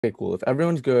Okay, cool. If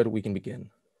everyone's good, we can begin.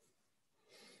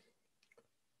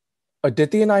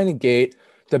 Aditya and I negate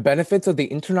the benefits of the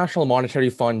International Monetary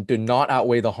Fund do not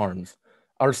outweigh the harms.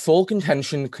 Our sole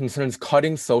contention concerns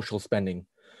cutting social spending.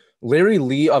 Larry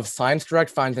Lee of Science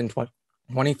Direct finds in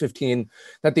 2015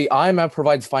 that the IMF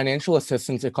provides financial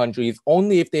assistance to countries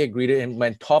only if they agree to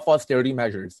implement tough austerity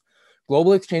measures.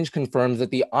 Global Exchange confirms that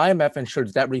the IMF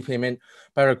ensures debt repayment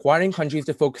by requiring countries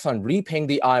to focus on repaying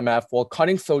the IMF while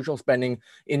cutting social spending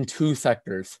in two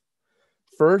sectors.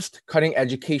 First, cutting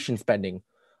education spending.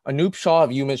 Anup Shah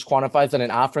of UMich quantifies that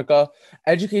in Africa,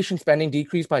 education spending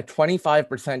decreased by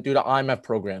 25% due to IMF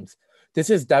programs. This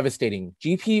is devastating.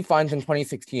 GP finds in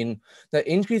 2016 that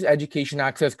increased education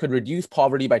access could reduce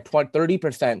poverty by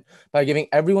 30% by giving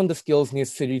everyone the skills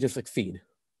necessary to succeed.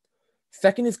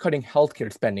 Second is cutting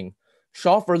healthcare spending.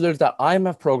 Shaw furthers that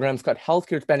IMF programs cut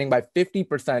healthcare spending by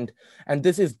 50%, and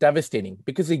this is devastating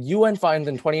because the UN finds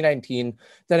in 2019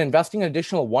 that investing an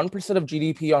additional 1% of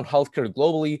GDP on healthcare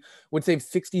globally would save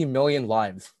 60 million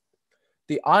lives.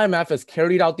 The IMF has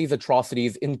carried out these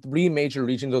atrocities in three major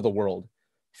regions of the world.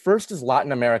 First is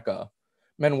Latin America.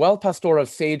 Manuel Pastor of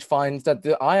SAGE finds that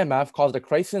the IMF caused a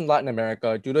crisis in Latin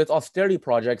America due to its austerity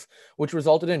projects, which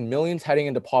resulted in millions heading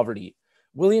into poverty.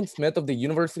 William Smith of the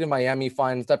University of Miami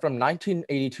finds that from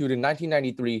 1982 to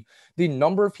 1993, the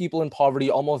number of people in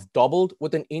poverty almost doubled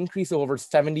with an increase of over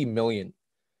 70 million.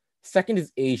 Second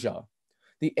is Asia.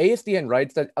 The ASDN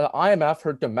writes that the IMF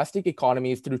hurt domestic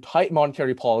economies through tight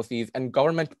monetary policies and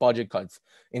government budget cuts.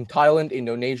 In Thailand,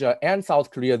 Indonesia, and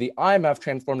South Korea, the IMF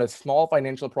transformed a small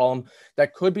financial problem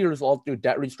that could be resolved through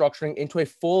debt restructuring into a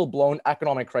full-blown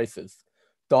economic crisis.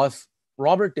 Thus,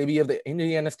 Robert Dibby of the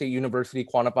Indiana State University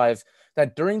quantifies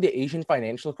that during the Asian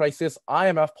financial crisis,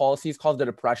 IMF policies caused a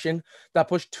depression that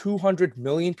pushed 200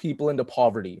 million people into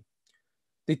poverty.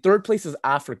 The third place is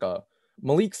Africa.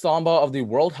 Malik Samba of the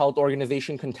World Health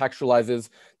Organization contextualizes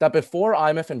that before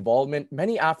IMF involvement,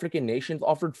 many African nations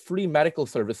offered free medical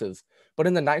services. But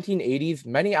in the 1980s,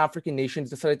 many African nations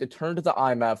decided to turn to the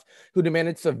IMF, who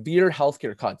demanded severe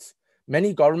healthcare cuts.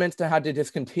 Many governments had to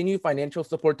discontinue financial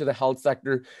support to the health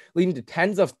sector, leading to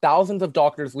tens of thousands of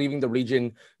doctors leaving the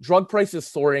region, drug prices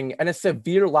soaring, and a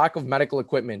severe lack of medical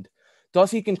equipment. Thus,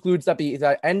 he concludes that by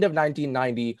the end of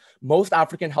 1990, most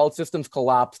African health systems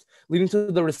collapsed, leading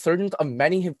to the resurgence of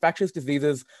many infectious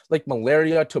diseases like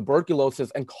malaria,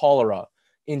 tuberculosis, and cholera.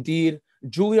 Indeed,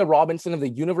 Julia Robinson of the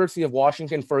University of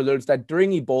Washington furthers that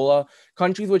during Ebola,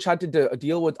 countries which had to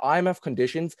deal with IMF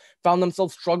conditions found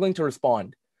themselves struggling to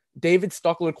respond. David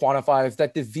Stuckler quantifies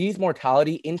that disease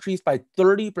mortality increased by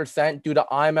 30% due to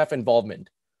IMF involvement.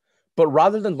 But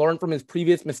rather than learn from his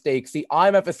previous mistakes, the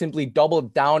IMF has simply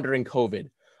doubled down during COVID.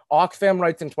 Oxfam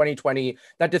writes in 2020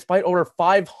 that despite over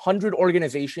 500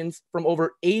 organizations from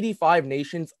over 85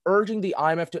 nations urging the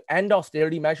IMF to end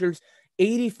austerity measures,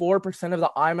 84% of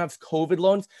the IMF's COVID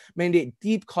loans mandate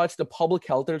deep cuts to public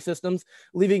healthcare systems,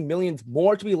 leaving millions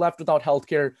more to be left without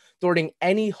healthcare, thwarting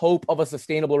any hope of a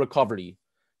sustainable recovery.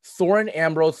 Soren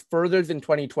Ambrose furthers in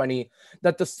 2020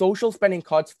 that the social spending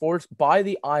cuts forced by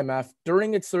the IMF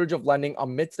during its surge of lending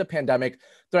amidst the pandemic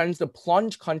threatens to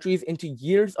plunge countries into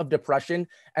years of depression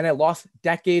and a lost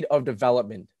decade of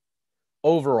development.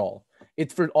 Overall,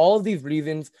 it's for all of these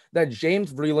reasons that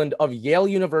James Vreeland of Yale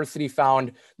University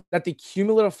found that the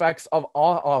cumulative effects of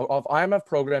IMF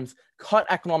programs cut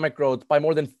economic growth by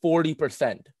more than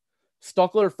 40%.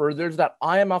 Stuckler furthers that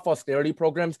IMF austerity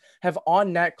programs have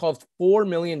on net caused 4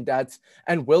 million deaths,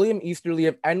 and William Easterly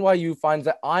of NYU finds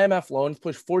that IMF loans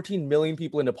push 14 million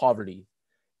people into poverty.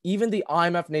 Even the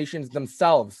IMF nations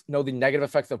themselves know the negative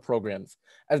effects of programs.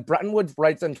 As Bretton Woods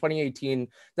writes in 2018,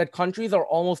 that countries are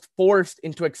almost forced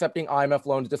into accepting IMF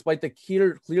loans despite the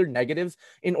clear negatives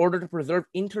in order to preserve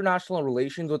international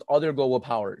relations with other global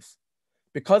powers.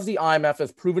 Because the IMF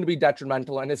has proven to be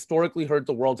detrimental and historically hurt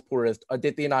the world's poorest,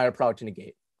 Aditya and I are proud to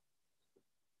negate.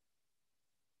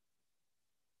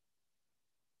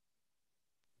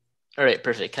 All right,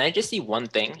 perfect. Can I just see one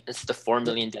thing? It's the 4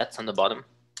 million deaths on the bottom.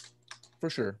 For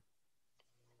sure.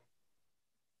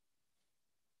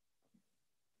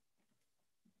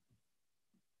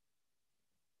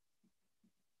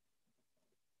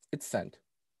 It's sent.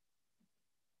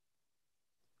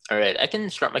 All right, I can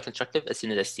start my constructive as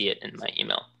soon as I see it in my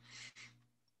email.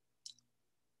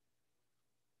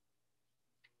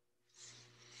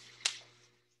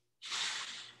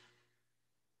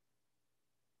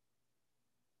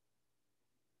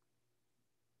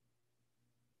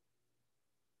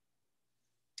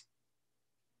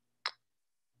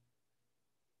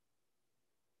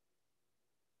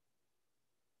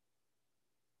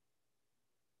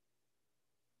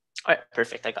 All right,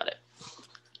 perfect. I got it.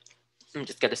 Let me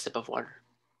just get a sip of water.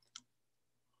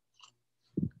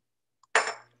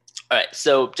 All right,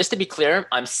 so just to be clear,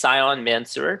 I'm Sion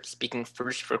Mansour, speaking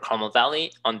first for Carmel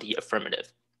Valley on the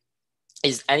affirmative.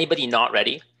 Is anybody not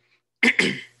ready? All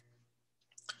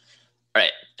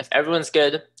right, if everyone's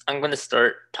good, I'm going to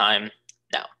start time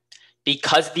now.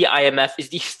 Because the IMF is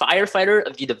the firefighter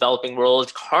of the developing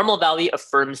world, Carmel Valley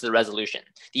affirms the resolution.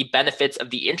 The benefits of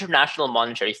the International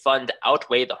Monetary Fund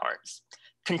outweigh the harms.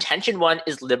 Contention 1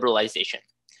 is liberalization.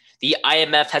 The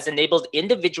IMF has enabled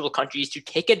individual countries to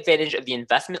take advantage of the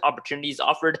investment opportunities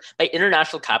offered by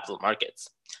international capital markets.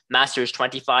 Masters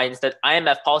 20 finds that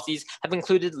IMF policies have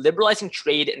included liberalizing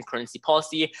trade and currency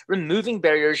policy, removing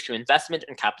barriers to investment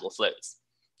and capital flows.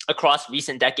 Across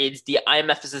recent decades, the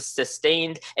IMF has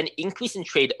sustained an increase in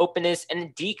trade openness and a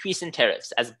decrease in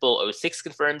tariffs, as Bull 06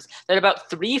 confirms that about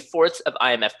 3/4 of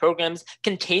IMF programs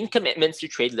contain commitments to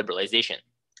trade liberalization.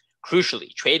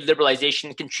 Crucially, trade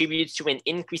liberalization contributes to an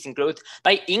increase in growth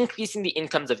by increasing the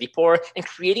incomes of the poor and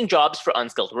creating jobs for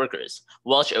unskilled workers.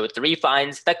 Welch 03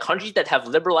 finds that countries that have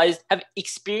liberalized have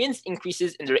experienced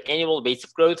increases in their annual rates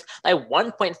of growth by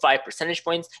 1.5 percentage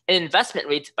points and investment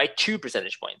rates by 2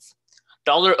 percentage points.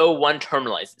 $01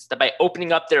 terminalizes that by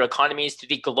opening up their economies to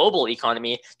the global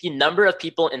economy, the number of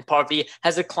people in poverty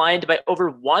has declined by over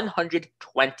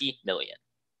 120 million.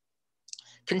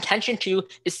 Contention 2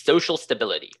 is social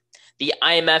stability. The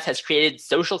IMF has created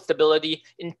social stability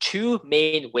in two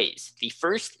main ways. The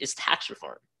first is tax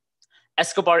reform.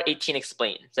 Escobar 18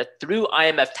 explains that through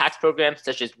IMF tax programs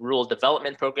such as rural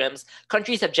development programs,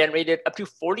 countries have generated up to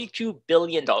 $42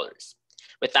 billion.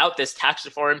 Without this tax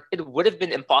reform, it would have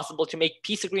been impossible to make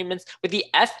peace agreements with the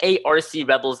FARC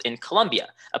rebels in Colombia,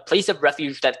 a place of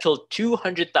refuge that killed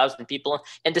 200,000 people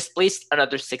and displaced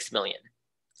another 6 million.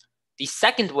 The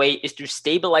second way is through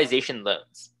stabilization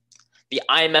loans. The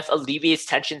IMF alleviates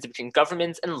tensions between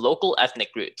governments and local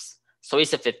ethnic groups.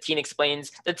 Soisa 15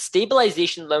 explains that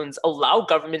stabilization loans allow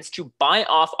governments to buy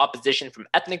off opposition from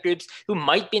ethnic groups who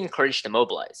might be encouraged to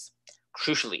mobilize.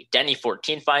 Crucially, Denny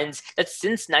 14 finds that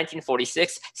since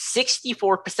 1946,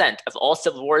 64% of all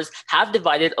civil wars have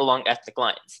divided along ethnic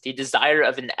lines. The desire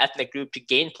of an ethnic group to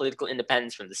gain political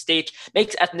independence from the state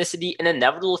makes ethnicity an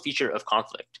inevitable feature of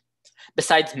conflict.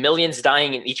 Besides millions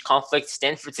dying in each conflict,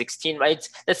 Stanford 16 writes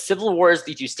that civil wars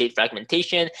lead to state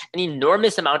fragmentation, an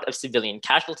enormous amount of civilian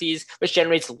casualties, which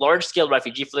generates large-scale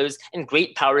refugee flows and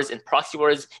great powers in proxy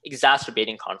wars,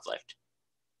 exacerbating conflict.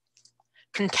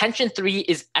 Contention 3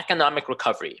 is economic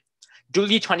recovery.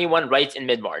 Julie 21 writes in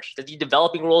mid-March that the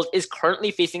developing world is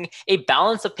currently facing a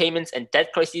balance of payments and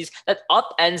debt crises that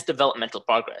upends developmental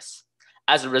progress.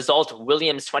 As a result,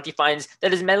 Williams 20 finds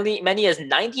that as many as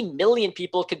 90 million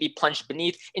people could be plunged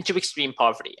beneath into extreme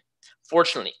poverty.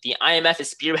 Fortunately, the IMF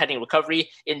is spearheading recovery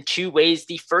in two ways.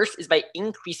 The first is by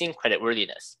increasing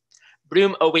creditworthiness.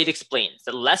 Broom 08 explains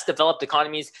that less developed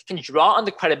economies can draw on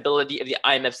the credibility of the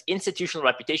IMF's institutional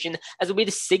reputation as a way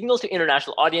to signal to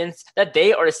international audience that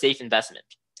they are a safe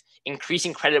investment.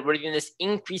 Increasing creditworthiness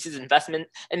increases investment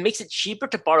and makes it cheaper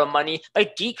to borrow money by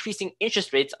decreasing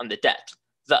interest rates on the debt.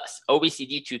 Thus,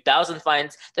 OECD 2000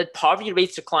 finds that poverty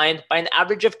rates declined by an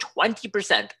average of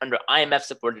 20% under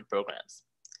IMF-supported programs.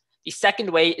 The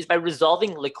second way is by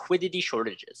resolving liquidity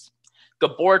shortages.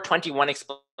 Gabor 21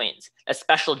 explains that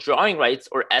special drawing rights,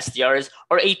 or SDRs,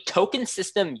 are a token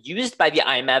system used by the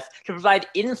IMF to provide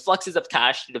influxes of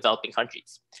cash to developing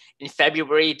countries. In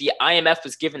February, the IMF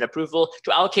was given approval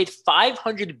to allocate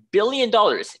 $500 billion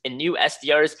in new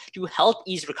SDRs to help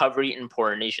ease recovery in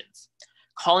poorer nations.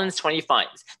 Collins 20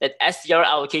 finds that SDR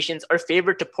allocations are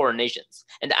favored to poorer nations,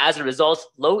 and as a result,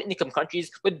 low-income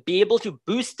countries would be able to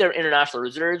boost their international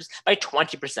reserves by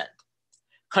 20%.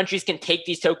 Countries can take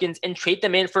these tokens and trade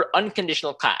them in for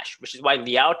unconditional cash, which is why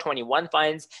Liao 21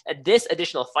 finds that this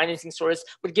additional financing source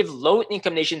would give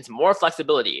low-income nations more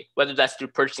flexibility, whether that's through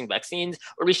purchasing vaccines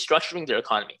or restructuring their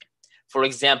economy. For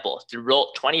example, the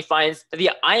Result 20 finds that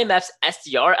the IMF's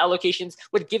SDR allocations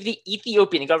would give the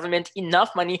Ethiopian government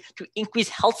enough money to increase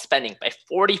health spending by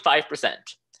 45%.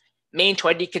 Main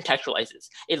 20 contextualizes.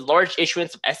 A large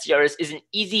issuance of SDRs is an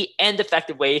easy and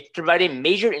effective way to provide a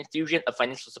major infusion of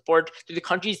financial support to the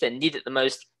countries that need it the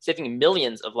most, saving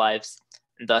millions of lives,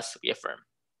 and thus we affirm.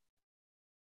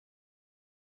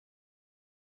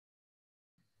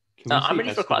 I'm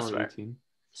ready for crossfire. 18?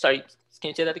 Sorry, can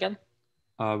you say that again?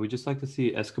 We just like to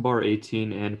see Escobar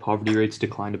 18 and poverty rates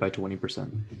declined by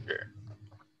 20%. Sure.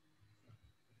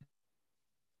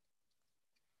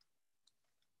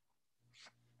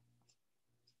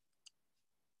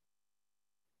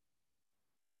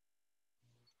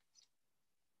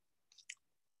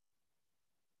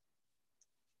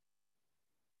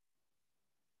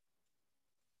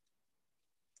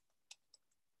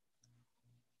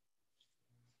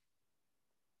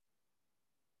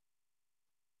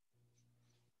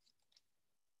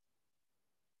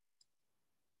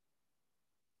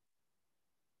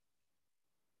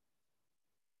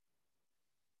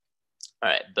 All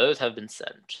right, both have been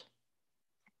sent.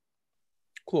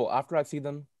 Cool. After I see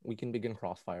them, we can begin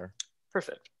crossfire.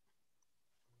 Perfect.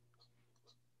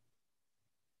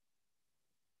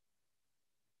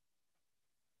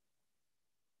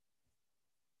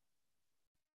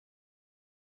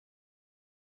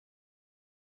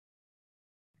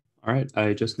 All right,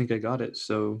 I just think I got it.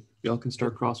 So y'all can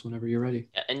start cross whenever you're ready.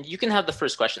 Yeah, and you can have the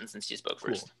first question since you spoke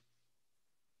Cool. first.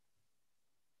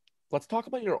 Let's talk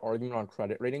about your argument on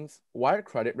credit ratings. Why are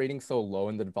credit ratings so low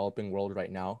in the developing world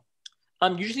right now?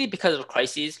 Usually because of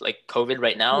crises like COVID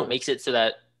right now Cool. makes it so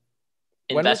that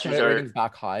When were investors credit are, ratings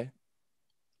back high?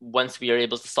 once we are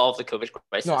able to solve the COVID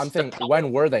crisis. No, I'm saying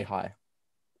when were they high?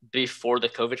 Before the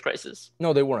COVID crisis?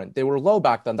 No, they weren't. They were low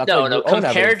back then. That's No, why no. your own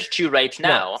Compared evidence. to right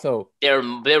now, No, so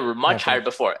they were much higher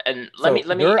before. And let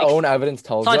me your own evidence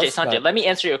tells us Sanjay, that, let me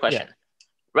answer your question. Yeah.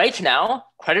 Right now,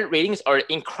 credit ratings are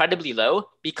incredibly low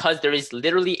because there is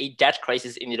literally a debt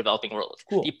crisis in the developing world.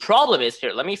 Cool. The problem is,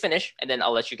 here, let me finish and then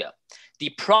I'll let you go. The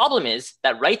problem is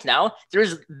that right now, there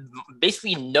is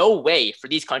basically no way for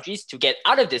these countries to get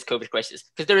out of this COVID crisis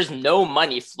because there is no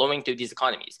money flowing to these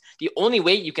economies. The only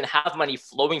way you can have money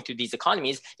flowing to these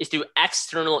economies is through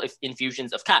external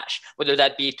infusions of cash, whether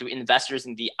that be through investors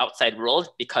in the outside world,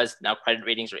 because now credit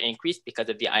ratings are increased because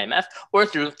of the IMF, or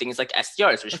through things like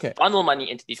SDRs, which funnel money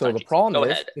into these countries. The problem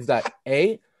is that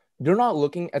you're not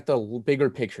looking at the bigger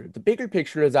picture. The bigger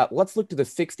picture is that let's look to the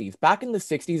 60s. Back in the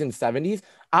 60s and 70s,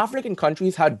 African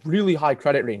countries had really high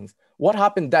credit ratings. What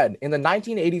happened then? In the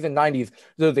 1980s and 90s,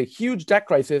 there was a huge debt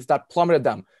crisis that plummeted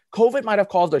them. COVID might have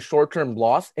caused a short-term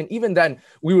loss. And even then,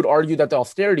 we would argue that the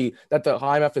austerity that the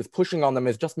IMF is pushing on them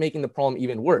is just making the problem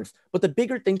even worse. But the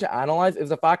bigger thing to analyze is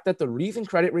the fact that the reason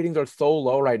credit ratings are so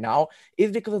low right now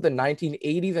is because of the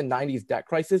 1980s and 90s debt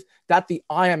crisis that the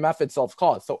IMF itself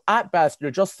caused. So at best,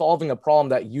 you're just solving a problem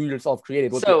that you yourself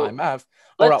created with the IMF.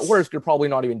 Or at worst, you're probably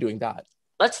not even doing that.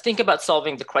 Let's think about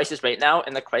solving the crisis right now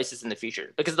and the crisis in the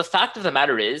future. Because the fact of the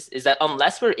matter is that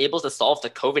unless we're able to solve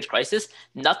the COVID crisis,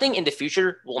 nothing in the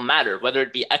future will matter, whether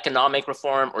it be economic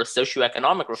reform or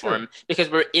socioeconomic reform,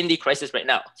 because we're in the crisis right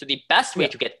now. So the best way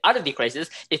to get out of the crisis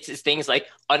is things like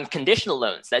unconditional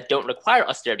loans that don't require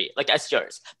austerity, like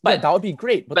SDRs. But that would be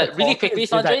great. But really quickly,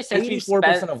 Sanjay, since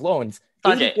 84% of loans,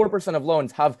 84% of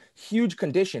loans have huge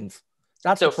conditions.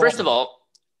 That's so first of all,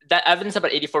 that evidence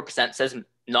about 84% says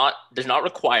does not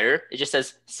require. It just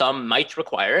says some might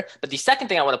require. But the second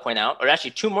thing I want to point out, or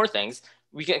actually two more things,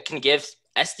 we can give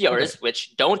SDRs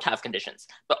which don't have conditions.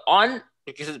 But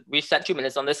because we've spent 2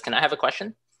 minutes on this, can I have a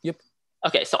question? Yep.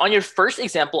 Okay, so on your first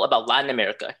example about Latin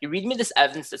America, you read me this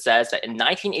evidence that says that in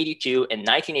 1982 and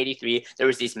 1983, there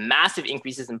was these massive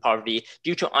increases in poverty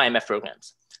due to IMF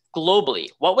programs. Globally,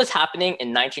 what was happening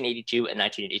in 1982 and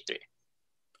 1983?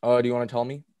 Do you want to tell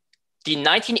me? The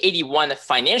 1981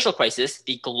 financial crisis,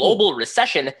 the global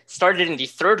recession, started in the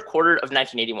third quarter of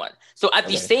 1981. So at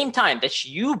the same time that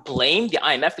you blame the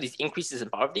IMF for these increases in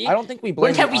poverty, I don't think we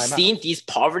blame the IMF. Wouldn't have we seen these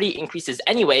poverty increases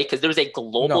anyway because there was a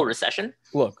global recession?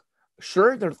 Look,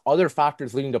 sure, there's other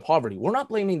factors leading to poverty. We're not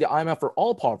blaming the IMF for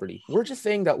all poverty. We're just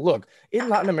saying that, look, in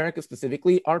Latin America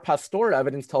specifically, our Pasteur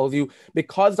evidence tells you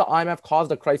because the IMF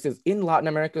caused a crisis in Latin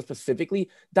America specifically,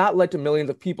 that led to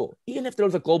millions of people. Even if there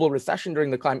was a global recession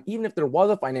during the time, even if there was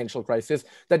a financial crisis,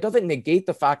 that doesn't negate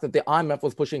the fact that the IMF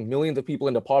was pushing millions of people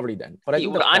into poverty then. But I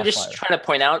think what I'm just trying to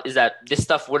point out is that this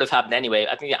stuff would have happened anyway.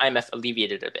 I think the IMF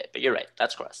alleviated it a bit, but you're right.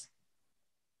 That's gross.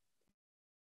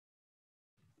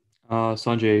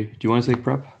 Sanjay, do you want to take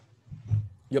prep?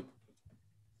 Yep.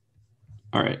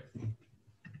 All right.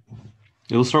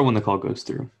 It'll start when the call goes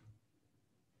through.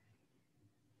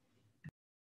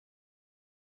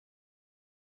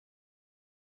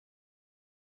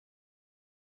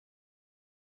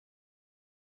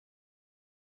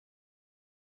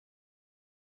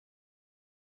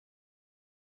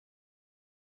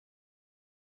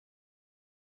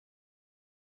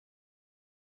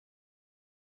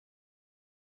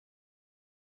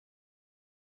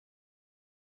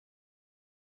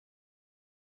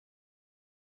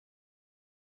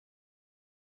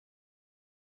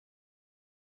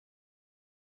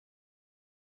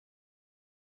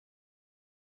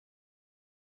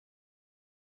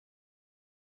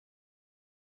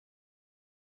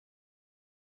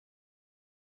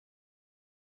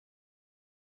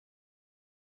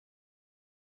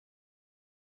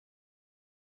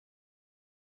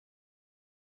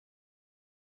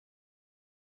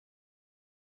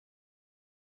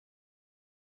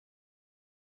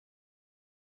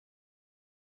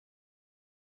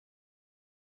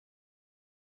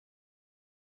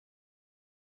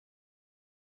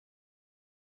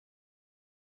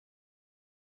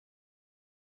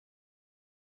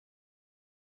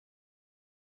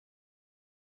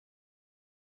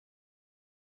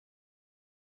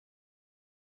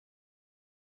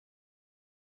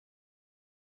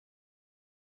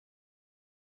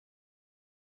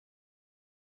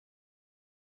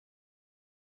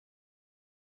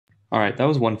 All right, that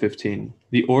was 115.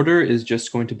 The order is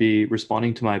just going to be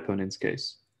responding to my opponent's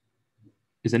case.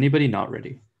 Is anybody not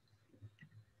ready?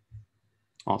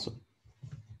 Awesome.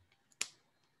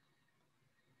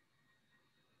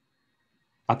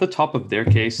 At the top of their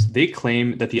case, they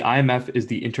claim that the IMF is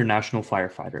the international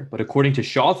firefighter. But according to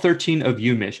Shaw 13 of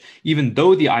UMich, even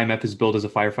though the IMF is billed as a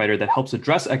firefighter that helps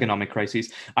address economic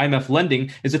crises, IMF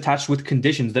lending is attached with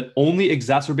conditions that only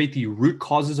exacerbate the root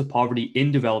causes of poverty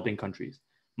in developing countries.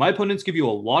 My opponents give you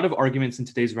a lot of arguments in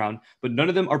today's round, but none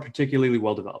of them are particularly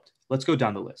well developed. Let's go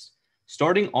down the list.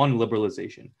 Starting on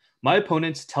liberalization. My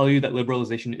opponents tell you that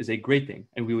liberalization is a great thing,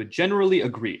 and we would generally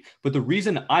agree. But the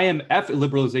reason IMF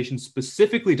liberalization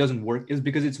specifically doesn't work is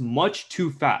because it's much too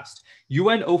fast.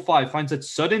 UN 05 finds that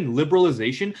sudden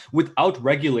liberalization without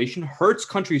regulation hurts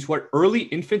countries who are early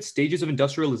infant stages of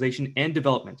industrialization and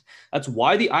development. That's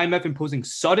why the IMF imposing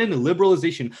sudden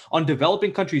liberalization on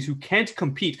developing countries who can't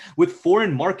compete with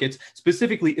foreign markets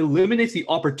specifically eliminates the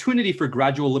opportunity for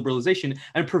gradual liberalization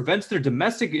and prevents their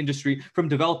domestic industry from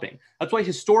developing. That's why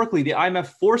historically the IMF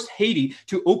forced Haiti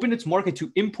to open its market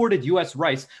to imported US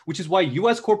rice, which is why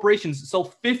US corporations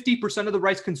sell 50% of the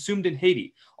rice consumed in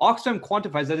Haiti. Oxfam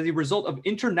quantifies that as a result of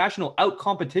international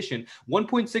out-competition,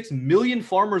 1.6 million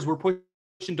farmers were pushed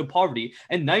into poverty,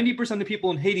 and 90% of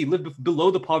people in Haiti live below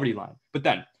the poverty line. But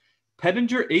then,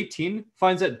 Pettinger 18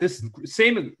 finds that this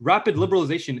same rapid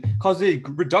liberalization causes a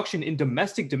reduction in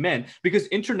domestic demand because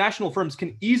international firms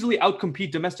can easily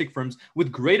outcompete domestic firms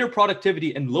with greater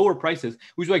productivity and lower prices,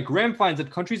 which is why Graham finds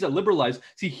that countries that liberalize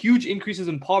see huge increases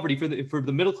in poverty for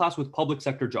the middle class with public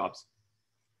sector jobs.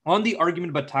 On the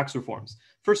argument about tax reforms,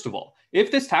 first of all,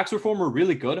 if this tax reform were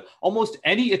really good, almost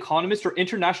any economist or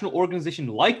international organization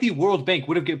like the World Bank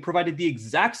would have provided the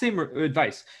exact same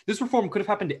advice. This reform could have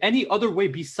happened any other way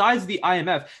besides the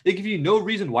IMF. They give you no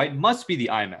reason why it must be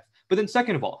the IMF. But then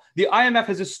second of all, the IMF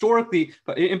has historically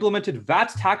implemented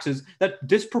VAT taxes that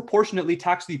disproportionately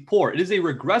tax the poor. It is a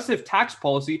regressive tax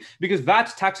policy because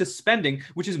VAT taxes spending,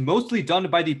 which is mostly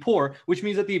done by the poor, which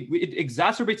means that it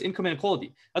exacerbates income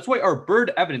inequality. That's why our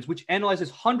Bird evidence, which analyzes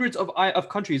hundreds of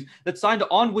countries that signed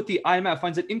on with the IMF,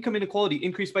 finds that income inequality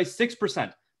increased by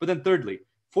 6%. But then thirdly,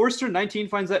 Forrester 19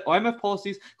 finds that IMF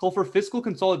policies call for fiscal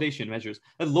consolidation measures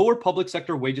that lower public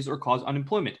sector wages or cause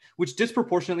unemployment, which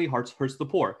disproportionately hurts the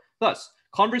poor. Thus,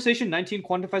 Conversation 19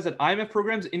 quantifies that IMF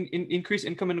programs increase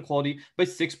income inequality by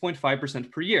 6.5%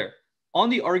 per year. On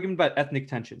the argument about ethnic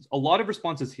tensions, a lot of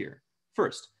responses here.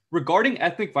 First, regarding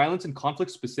ethnic violence and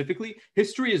conflict specifically,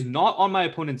 history is not on my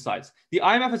opponent's side. The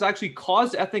IMF has actually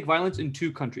caused ethnic violence in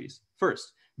two countries.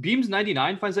 First, Beams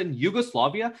 99 finds that in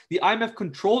Yugoslavia, the IMF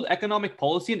controlled economic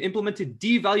policy and implemented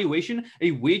devaluation,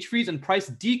 a wage freeze, and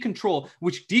price decontrol,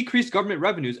 which decreased government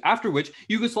revenues, after which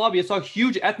Yugoslavia saw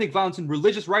huge ethnic violence and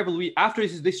religious rivalry after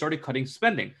they started cutting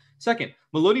spending. Second,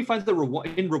 Maloney finds that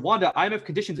in Rwanda, IMF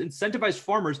conditions incentivized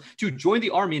farmers to join the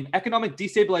army, and economic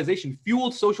destabilization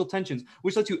fueled social tensions,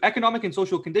 which led to economic and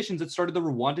social conditions that started the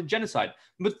Rwandan genocide.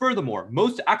 But furthermore,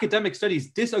 most academic studies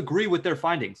disagree with their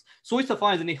findings. Soysa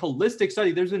finds in a holistic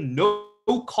study there's been no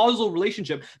causal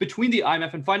relationship between the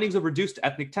IMF and findings of reduced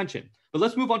ethnic tension. But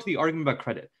let's move on to the argument about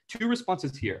credit. Two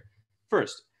responses here.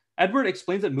 First, Edward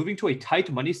explains that moving to a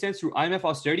tight money stance through IMF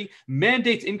austerity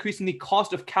mandates increasing the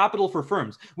cost of capital for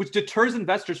firms, which deters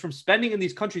investors from spending in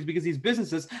these countries because these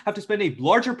businesses have to spend a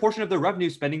larger portion of their revenue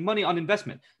spending money on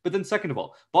investment. But then second of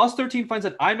all, Boss 13 finds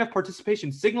that IMF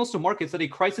participation signals to markets that a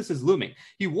crisis is looming.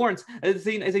 He warns that it's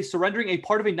seen as a surrendering a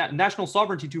part of a national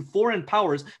sovereignty to foreign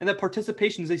powers and that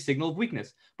participation is a signal of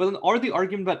weakness. But then are the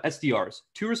argument about SDRs?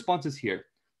 Two responses here.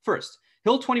 First,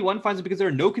 Hill 21 finds that because there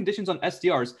are no conditions on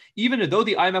SDRs, even though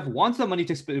the IMF wants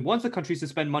the countries to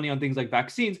spend money on things like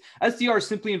vaccines, SDRs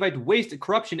simply invite waste,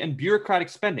 corruption, and bureaucratic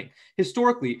spending.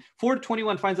 Historically, Ford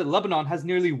 21 finds that Lebanon has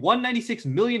nearly $196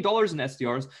 million in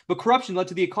SDRs, but corruption led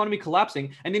to the economy collapsing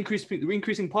and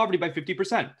increasing poverty by 50%.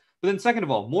 But then second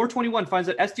of all, Moore 21 finds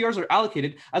that SDRs are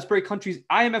allocated as per a country's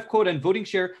IMF quota and voting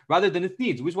share rather than its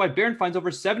needs, which is why Barron finds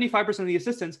over 75% of the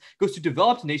assistance goes to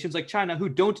developed nations like China who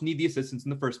don't need the assistance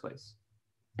in the first place.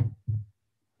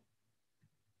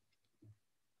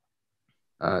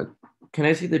 Can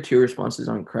I see the two responses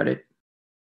on credit?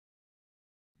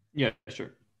 Yeah,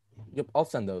 sure. Yep, I'll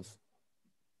send those.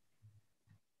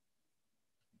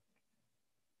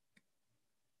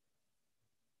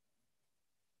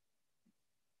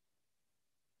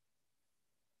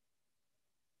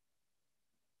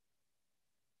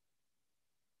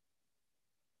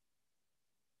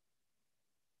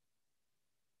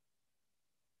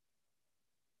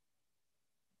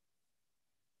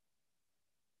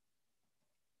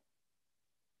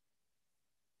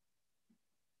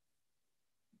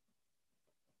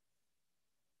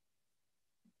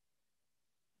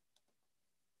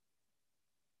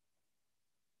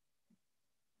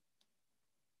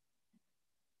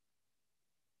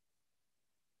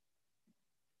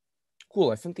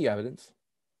 Cool, I sent the evidence.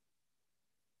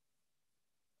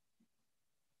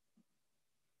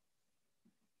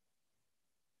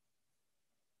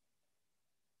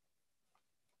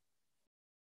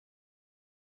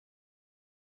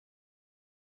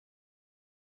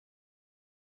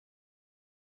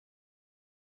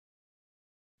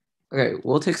 Okay,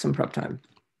 we'll take some prep time.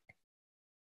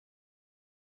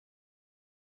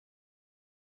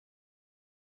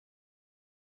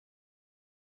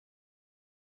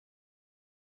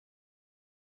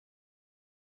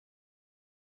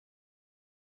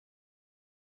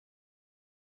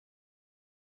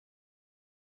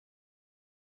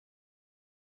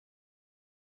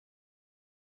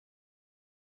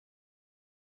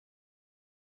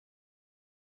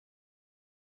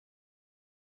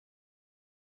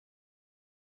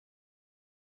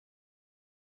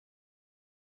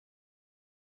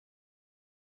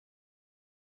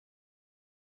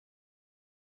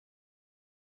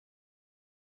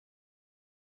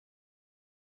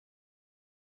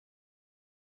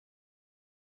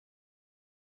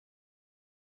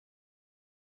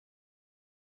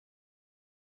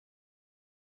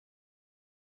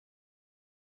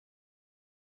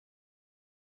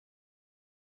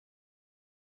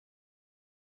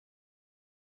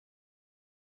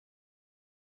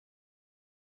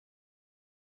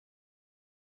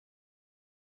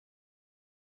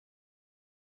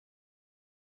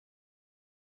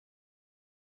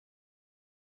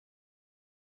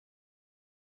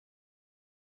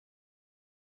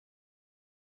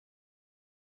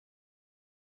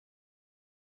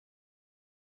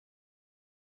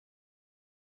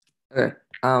 Okay,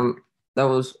 that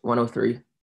was 103.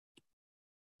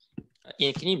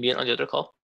 Ian, can you mute on the other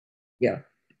call? Yeah.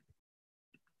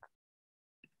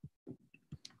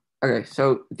 Okay,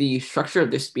 so the structure of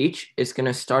this speech is going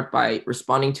to start by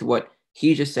responding to what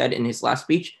he just said in his last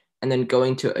speech, and then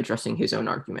going to addressing his own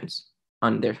arguments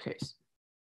on their case.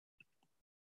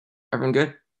 Everyone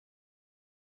good?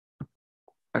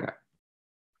 Okay.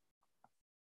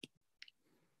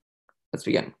 Let's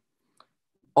begin.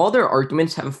 All their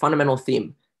arguments have a fundamental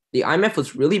theme. The IMF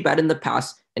was really bad in the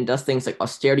past and does things like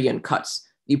austerity and cuts.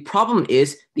 The problem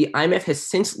is the IMF has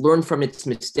since learned from its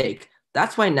mistake.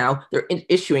 That's why now they're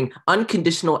issuing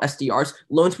unconditional SDRs,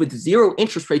 loans with zero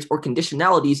interest rates or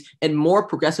conditionalities, and more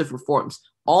progressive reforms.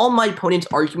 All my opponent's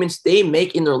arguments they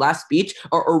make in their last speech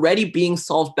are already being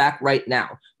solved back right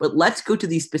now. But let's go to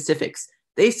the specifics.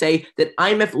 They say that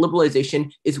IMF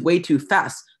liberalization is way too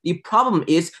fast. The problem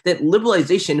is that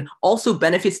liberalization also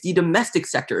benefits the domestic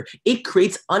sector. It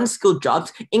creates unskilled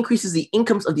jobs, increases the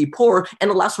incomes of the poor, and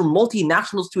allows for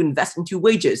multinationals to invest into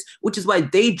wages, which is why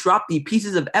they drop the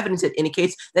pieces of evidence that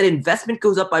indicates that investment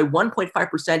goes up by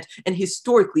 1.5%, and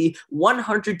historically,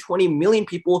 120 million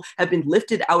people have been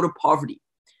lifted out of poverty.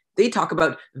 They talk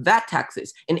about VAT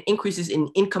taxes and increases in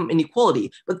income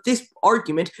inequality, but this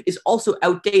argument is also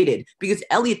outdated because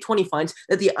Elliott 20 finds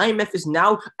that the IMF is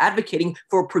now advocating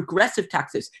for progressive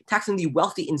taxes, taxing the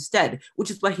wealthy instead, which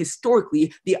is why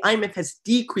historically the IMF has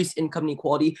decreased income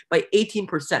inequality by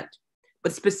 18%.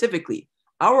 But specifically,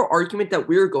 our argument that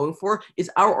we're going for is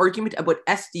our argument about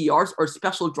SDRs or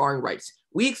special drawing rights.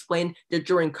 We explained that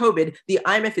during COVID, the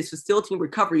IMF is facilitating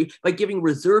recovery by giving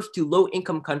reserves to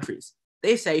low-income countries.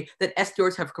 They say that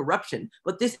SDRs have corruption,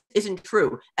 but this isn't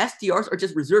true. SDRs are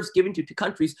just reserves given to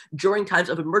countries during times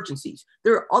of emergencies.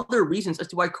 There are other reasons as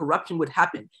to why corruption would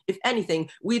happen. If anything,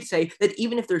 we'd say that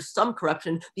even if there's some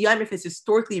corruption, the IMF has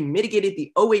historically mitigated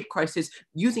the 2008 crisis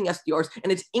using SDRs,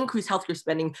 and it's increased healthcare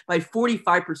spending by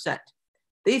 45%.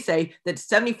 They say that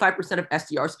 75% of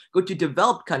SDRs go to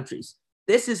developed countries.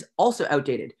 This is also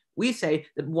outdated. We say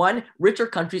that one, richer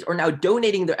countries are now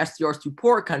donating their SDRs to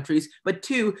poorer countries, but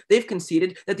two, they've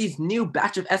conceded that these new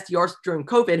batch of SDRs during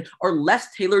COVID are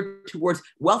less tailored towards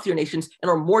wealthier nations and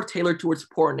are more tailored towards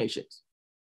poorer nations.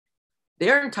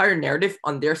 Their entire narrative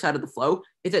on their side of the flow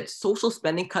is that social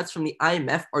spending cuts from the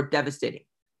IMF are devastating.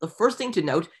 The first thing to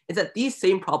note is that these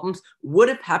same problems would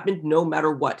have happened no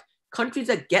matter what. Countries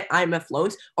that get IMF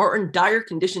loans are in dire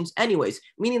conditions anyways,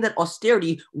 meaning that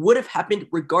austerity would have happened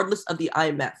regardless of the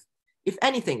IMF. If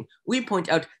anything, we point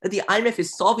out that the IMF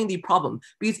is solving the problem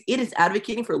because it is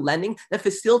advocating for lending that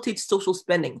facilitates social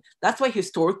spending. That's why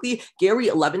historically, Gary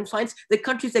 11 finds that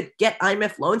countries that get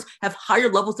IMF loans have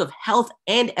higher levels of health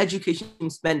and education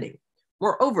spending.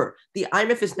 Moreover, the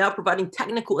IMF is now providing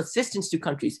technical assistance to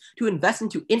countries to invest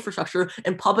into infrastructure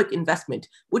and public investment,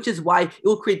 which is why it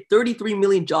will create 33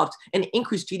 million jobs and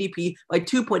increase GDP by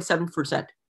 2.7%.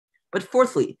 But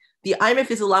fourthly, The IMF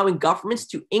is allowing governments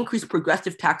to increase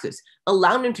progressive taxes,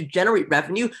 allowing them to generate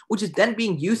revenue, which is then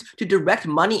being used to direct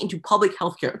money into public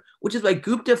healthcare, which is why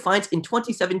Gupta finds in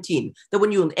 2017 that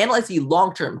when you analyze the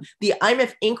long term, the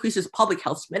IMF increases public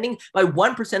health spending by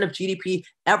 1% of GDP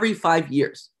every 5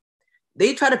 years.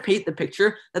 They try to paint the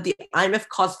picture that the IMF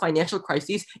caused financial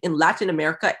crises in Latin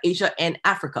America, Asia, and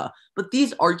Africa. But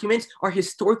these arguments are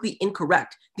historically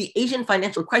incorrect. The Asian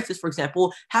financial crisis, for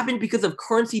example, happened because of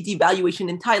currency devaluation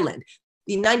in Thailand.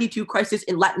 The 92 crisis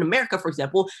in Latin America, for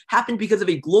example, happened because of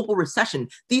a global recession.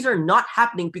 These are not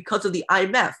happening because of the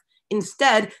IMF.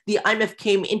 Instead, the IMF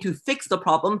came in to fix the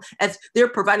problem as they're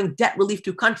providing debt relief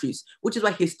to countries, which is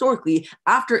why historically,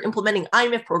 after implementing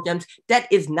IMF programs, debt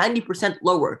is 90%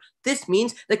 lower. This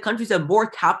means that countries have more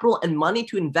capital and money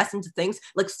to invest into things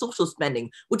like social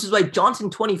spending, which is why Johnson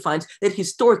 20 finds that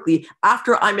historically,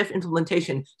 after IMF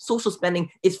implementation, social spending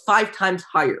is 5 times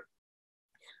higher.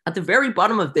 At the very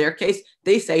bottom of their case,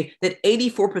 they say that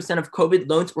 84% of COVID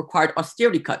loans required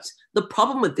austerity cuts. The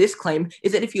problem with this claim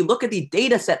is that if you look at the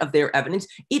data set of their evidence,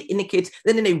 it indicates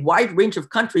that in a wide range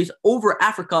of countries over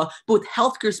Africa, both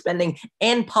healthcare spending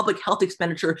and public health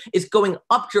expenditure is going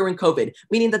up during COVID,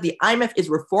 meaning that the IMF is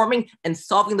reforming and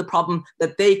solving the problem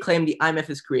that they claim the IMF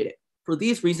has created. For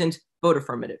these reasons, vote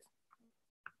affirmative.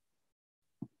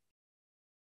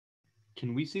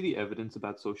 Can we see the evidence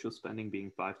about social spending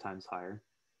being 5 times higher?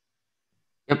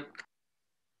 Yep.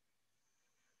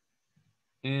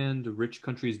 And rich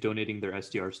countries donating their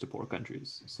SDRs to poor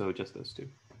countries. So just those two.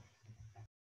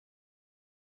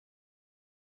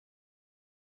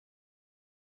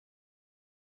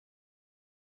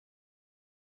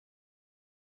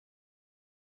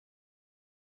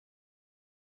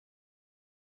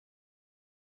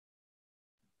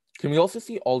 Can we also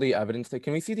see all the evidence?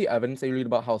 Can we see the evidence they read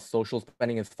about how social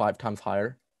spending is 5 times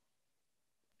higher?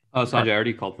 Oh, Sanjay, I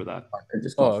already called for that.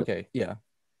 Oh, okay. Yeah.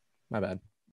 My bad.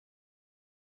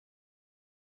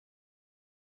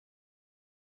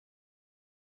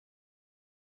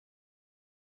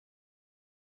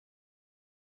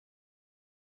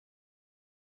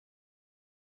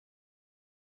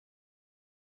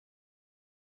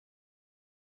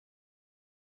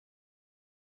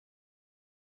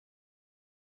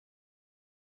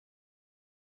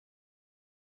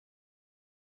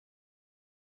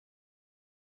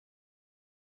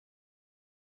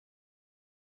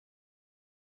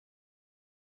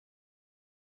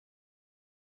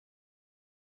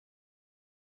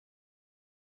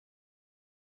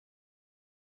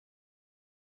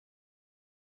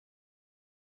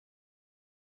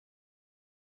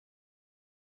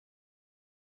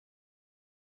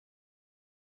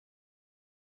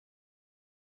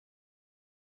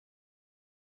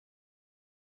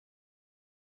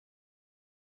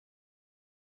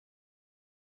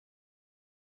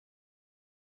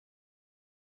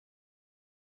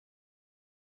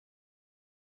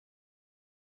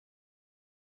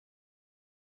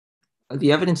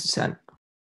 The evidence is sent.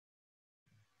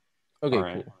 Okay, All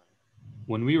right. cool.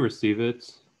 When we receive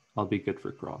it, I'll be good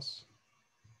for cross.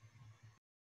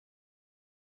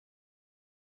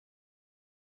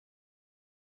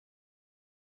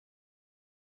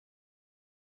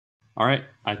 All right,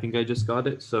 I think I just got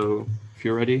it. So if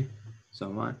you're ready, so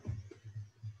am I.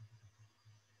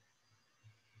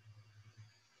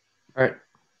 All right,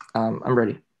 I'm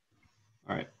ready.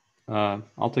 All right,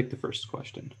 I'll take the first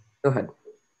question. Go ahead.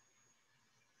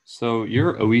 So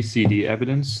your OECD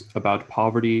evidence about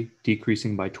poverty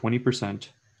decreasing by 20%,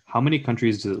 how many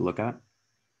countries does it look at?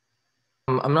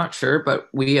 I'm not sure, but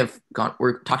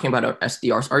we're talking about our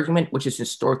SDR's argument, which has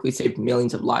historically saved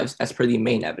millions of lives as per the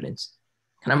main evidence.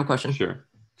 Can I have a question? Sure,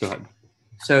 go ahead.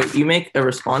 So you make a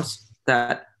response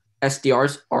that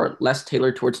SDRs are less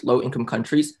tailored towards low-income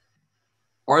countries.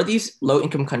 Are these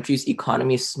low-income countries'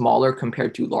 economies smaller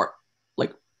compared to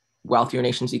wealthier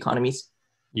nations' economies?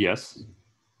 Yes.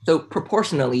 So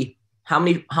proportionally, how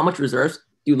much reserves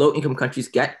do low-income countries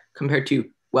get compared to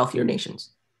wealthier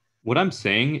nations? What I'm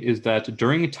saying is that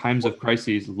during times of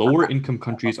crises, lower income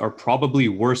countries are probably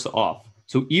worse off.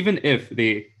 So even if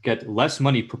they get less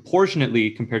money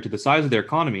proportionately compared to the size of their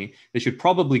economy, they should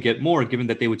probably get more, given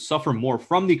that they would suffer more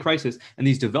from the crisis. And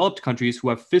these developed countries who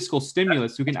have fiscal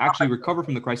stimulus who can actually recover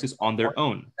from the crisis on their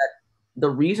own. The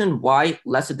reason why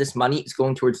less of this money is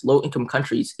going towards low-income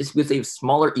countries is because they have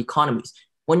smaller economies.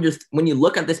 when you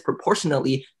look at this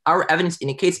proportionally, our evidence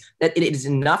indicates that it is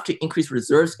enough to increase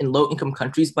reserves in low-income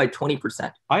countries by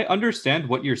 20%. I understand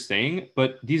what you're saying,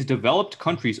 but these developed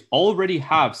countries already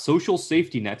have social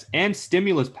safety nets and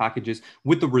stimulus packages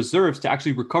with the reserves to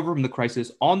actually recover from the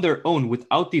crisis on their own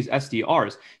without these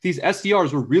SDRs. These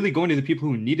SDRs were really going to the people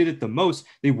who needed it the most.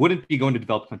 They wouldn't be going to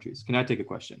developed countries. Can I take a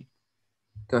question?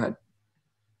 Go ahead.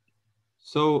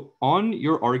 So on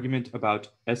your argument about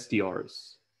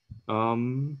SDRs,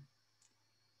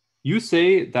 you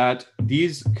say that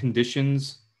these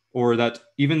conditions, or that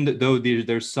even though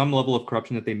there's some level of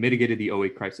corruption, that they mitigated the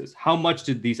 '08 crisis. How much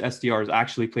did these SDRs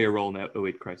actually play a role in the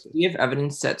 '08 crisis? We have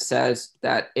evidence that says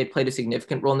that it played a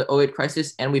significant role in the '08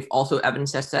 crisis, and we've also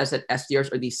evidence that says that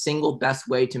SDRs are the single best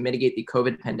way to mitigate the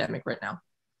COVID pandemic right now.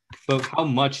 But how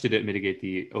much did it mitigate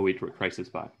the '08 crisis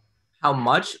by? How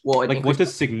much? Well, what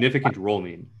does significant role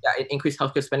mean? Yeah, it increased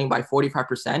healthcare spending by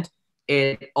 45%.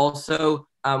 It also,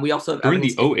 we also have during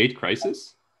the '08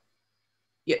 crisis.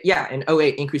 Yeah, in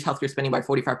 '08 increased healthcare spending by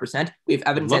 45%. We have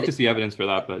evidence. I'd love to see evidence for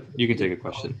that, but you can take a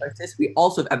question. We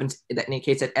also have evidence that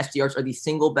indicates that SDRs are the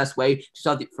single best way to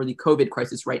solve for the COVID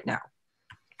crisis right now.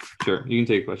 Sure, you can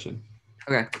take a question.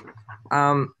 Okay,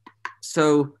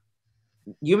 so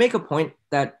you make a point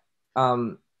that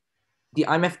the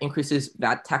IMF increases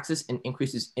VAT taxes and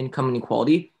increases income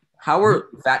inequality. How do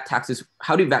VAT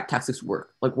taxes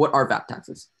work? Like, what are VAT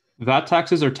taxes? VAT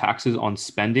taxes are taxes on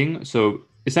spending. So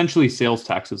essentially sales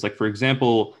taxes. Like, for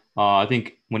example, I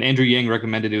think when Andrew Yang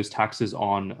recommended, it was taxes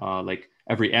on like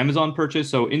every Amazon purchase.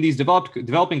 So in these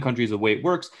developing countries, the way it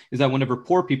works is that whenever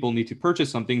poor people need to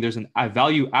purchase something, there's a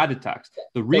value added tax.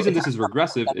 The reason this is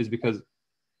regressive is because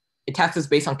it taxes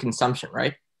based on consumption,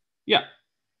 right? Yeah.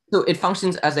 So it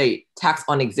functions as a tax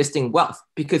on existing wealth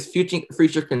because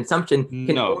future consumption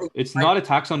can. No, it's not a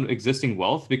tax on existing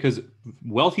wealth because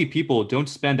wealthy people don't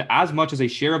spend as much as a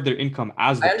share of their income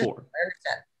as the poor. I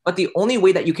understand. But the only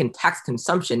way that you can tax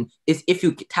consumption is if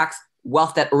you tax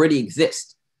wealth that already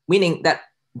exists, meaning that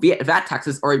VAT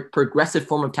taxes are a progressive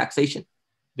form of taxation.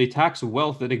 They tax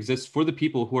wealth that exists for the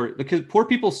people who are, because poor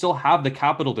people still have the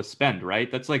capital to spend,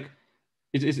 right? That's like,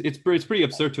 it's pretty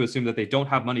absurd to assume that they don't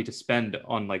have money to spend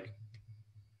on like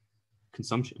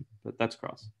consumption, but that's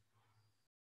cross.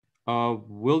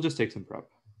 We'll just take some prep.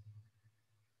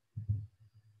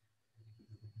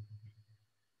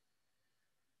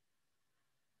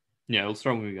 Yeah, we'll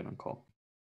start when we get on call.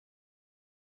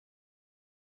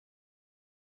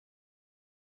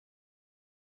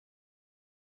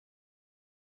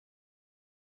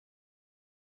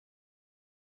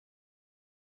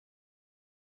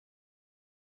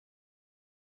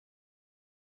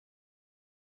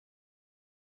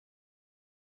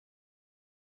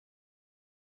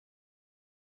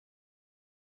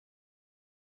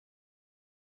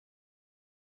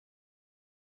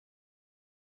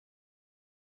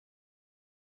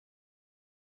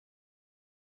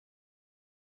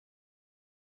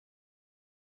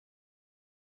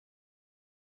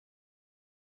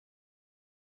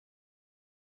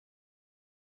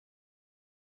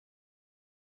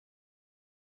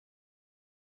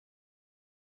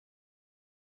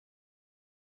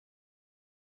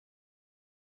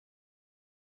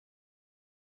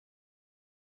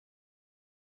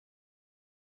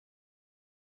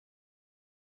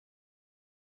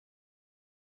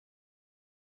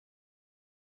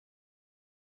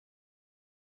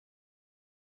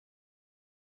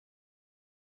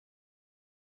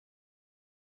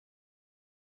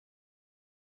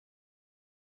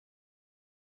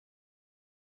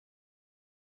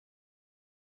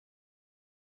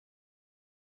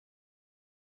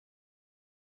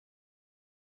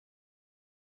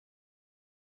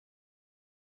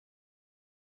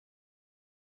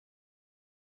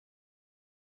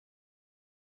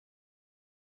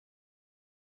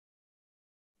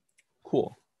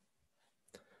 Cool.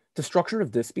 The structure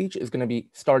of this speech is going to be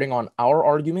starting on our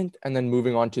argument and then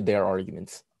moving on to their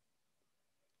arguments.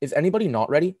 Is anybody not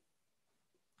ready?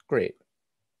 Great.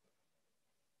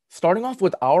 Starting off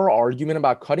with our argument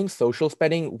about cutting social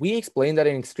spending, we explained that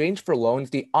in exchange for loans,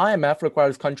 the IMF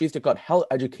requires countries to cut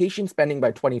education spending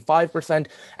by 25%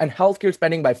 and healthcare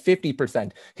spending by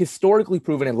 50%, historically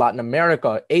proven in Latin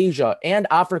America, Asia, and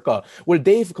Africa, where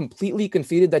they've completely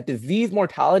conceded that disease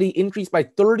mortality increased by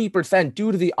 30%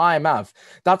 due to the IMF.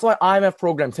 That's why IMF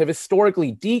programs have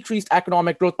historically decreased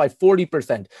economic growth by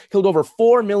 40%, killed over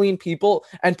 4 million people,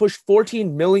 and pushed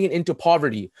 14 million into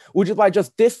poverty, which is why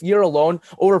just this year alone,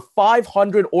 over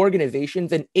 500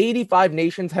 organizations in 85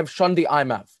 nations have shunned the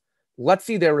IMF. Let's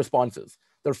see their responses.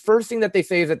 The first thing that they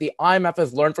say is that the IMF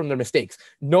has learned from their mistakes.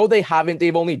 No, they haven't.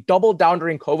 They've only doubled down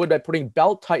during COVID by putting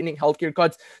belt-tightening healthcare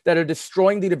cuts that are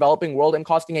destroying the developing world and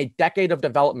costing a decade of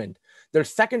development. Their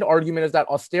second argument is that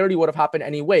austerity would have happened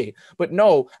anyway. But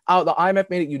no, the IMF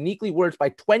made it uniquely worse by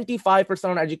 25%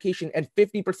 on education and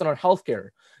 50% on healthcare.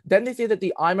 Then they say that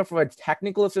the IMF provides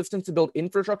technical assistance to build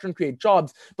infrastructure and create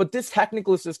jobs, but this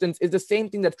technical assistance is the same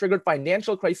thing that triggered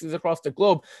financial crises across the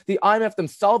globe. The IMF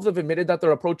themselves have admitted that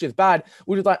their approach is bad,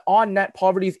 which is that on net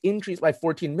poverty is increased by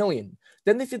 14 million.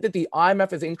 Then they say that the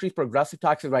IMF has increased progressive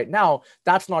taxes right now.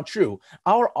 That's not true.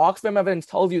 Our Oxfam evidence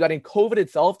tells you that in COVID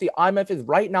itself, the IMF is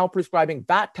right now prescribing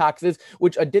VAT taxes,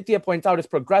 which Aditya points out is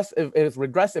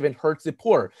regressive and hurts the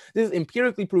poor. This is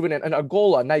empirically proven in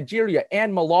Angola, Nigeria,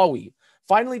 and Malawi.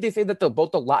 Finally, they say that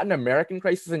both the Latin American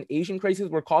crisis and Asian crisis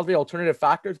were caused by alternative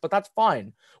factors, but that's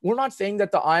fine. We're not saying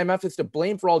that the IMF is to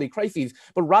blame for all the crises,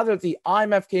 but rather that the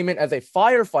IMF came in as a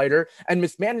firefighter and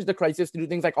mismanaged the crisis to do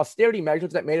things like austerity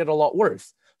measures that made it a lot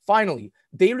worse. Finally,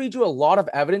 they read you a lot of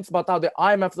evidence about how the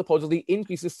IMF supposedly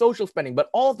increases social spending, but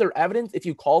all of their evidence, if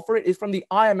you call for it, is from the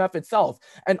IMF itself.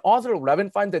 And author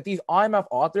Revin finds that these IMF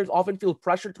authors often feel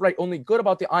pressured to write only good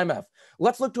about the IMF.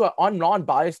 Let's look to a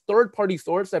non-biased third-party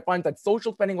source that finds that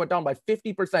social spending went down by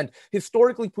 50%,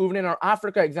 historically proven in our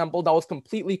Africa example that was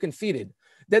completely conceded.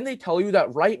 Then they tell you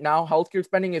that right now healthcare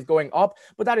spending is going up,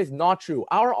 but that is not true.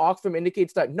 Our Oxfam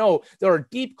indicates that no, there are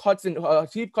deep cuts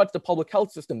to public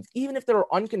health systems. Even if there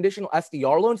are unconditional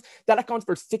SDR loans, that accounts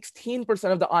for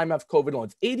 16% of the IMF COVID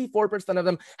loans. 84% of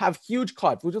them have huge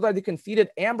cuts, which is why the conceded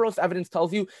Ambrose evidence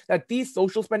tells you that these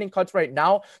social spending cuts right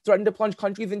now threaten to plunge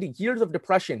countries into years of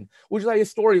depression, which is why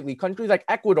historically countries like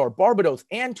Ecuador, Barbados,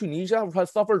 and Tunisia have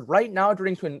suffered right now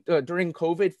during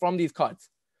COVID from these cuts.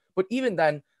 But even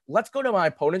then, let's go to my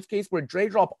opponent's case where Dre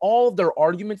dropped all of their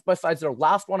arguments besides their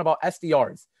last one about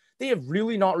SDRs. They have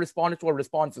really not responded to our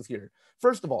responses here.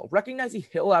 First of all, recognizing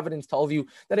Hill evidence tells you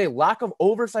that a lack of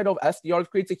oversight of SDRs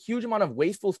creates a huge amount of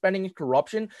wasteful spending and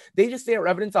corruption. They just say our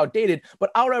evidence outdated, but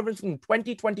our evidence from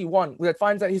 2021 that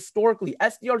finds that historically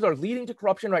SDRs are leading to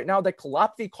corruption right now that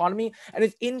collapse the economy and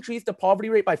has increased the poverty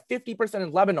rate by 50%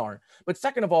 in Lebanon. But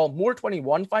second of all, More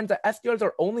 21 finds that SDRs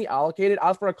are only allocated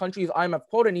as per a country's IMF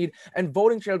quota need and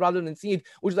voting shares rather than seed,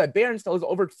 which is that Barron's tells us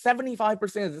over 75%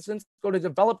 of assistance go to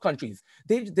developed countries.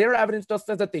 Their evidence just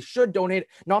says that they should donate,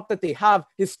 not that they have.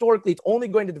 Historically, it's only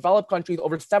going to developed countries.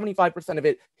 Over 75% of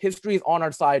it, history is on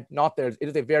our side, not theirs. It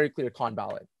is a very clear con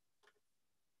ballot.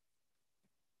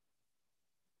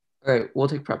 All right, we'll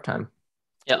take prep time.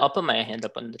 Yeah, I'll put my hand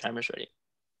up when the timer's ready.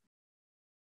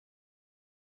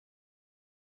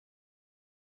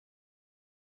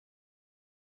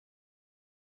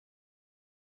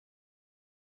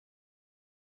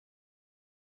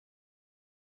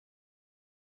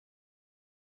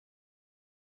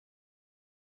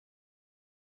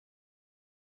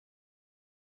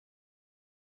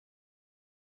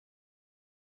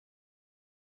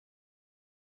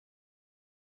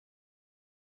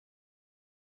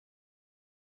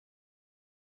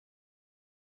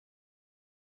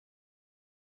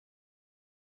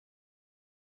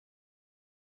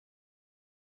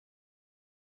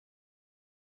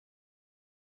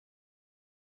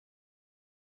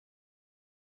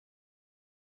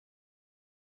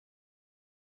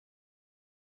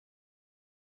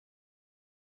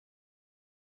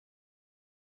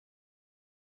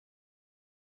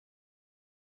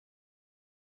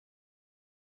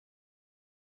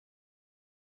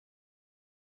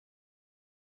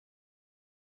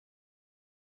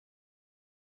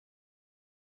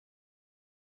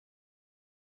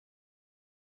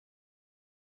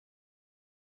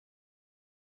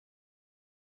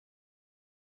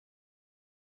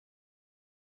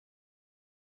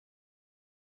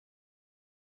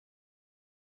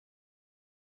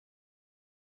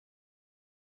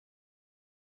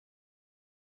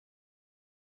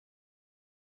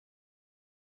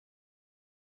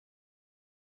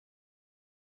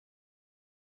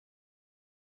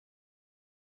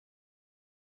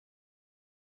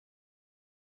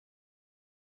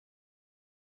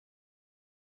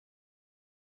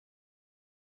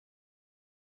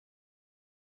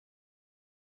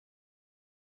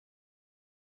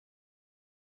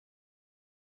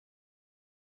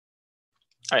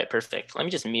 All right, perfect. Let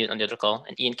me just mute on the other call.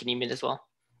 And Ian, can you mute as well?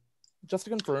 Just to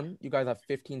confirm, you guys have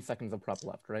 15 seconds of prep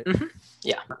left, right? Mm-hmm.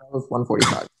 Yeah. That was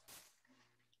 145.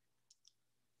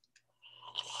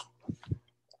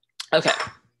 Okay.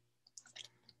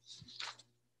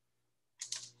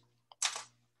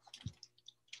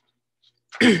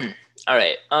 All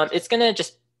right. It's going to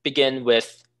just begin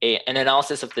with an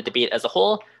analysis of the debate as a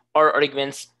whole, our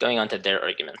arguments going on to their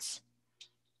arguments.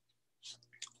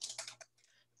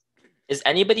 Is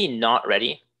anybody not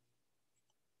ready?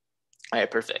 All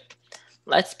right, perfect.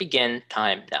 Let's begin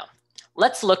time now.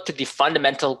 Let's look to the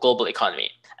fundamental global economy.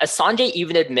 As Sanjay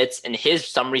even admits in his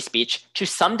summary speech, to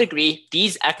some degree,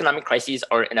 these economic crises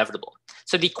are inevitable.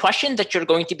 So the question that you're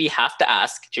going to have to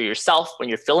ask to yourself when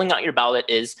you're filling out your ballot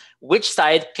is, which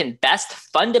side can best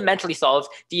fundamentally solve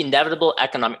the inevitable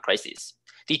economic crises?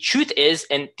 The truth is,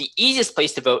 and the easiest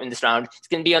place to vote in this round is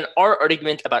going to be on our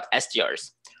argument about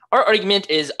SDRs. Our argument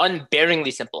is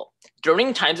unbearingly simple.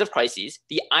 During times of crises,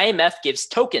 the IMF gives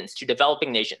tokens to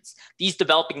developing nations. These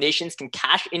developing nations can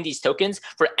cash in these tokens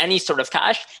for any sort of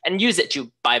cash and use it to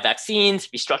buy vaccines,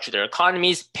 restructure their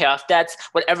economies, pay off debts,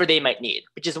 whatever they might need,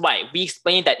 which is why we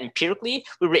explained that empirically,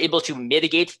 we were able to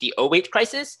mitigate the '08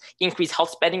 crisis, increase health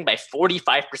spending by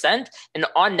 45%, and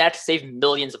on net save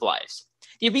millions of lives.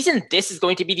 The reason this is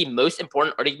going to be the most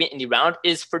important argument in the round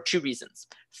is for two reasons.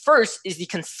 First is the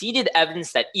conceded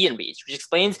evidence that Ian reads, which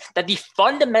explains that the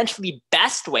fundamentally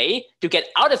best way to get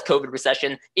out of COVID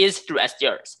recession is through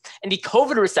SDRs. And the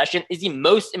COVID recession is the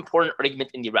most important argument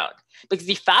in the round. Because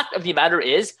the fact of the matter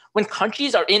is, when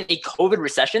countries are in a COVID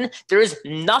recession, there is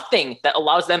nothing that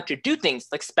allows them to do things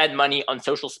like spend money on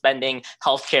social spending,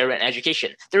 healthcare, and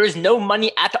education. There is no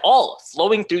money at all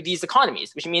flowing through these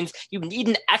economies, which means you need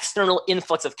an external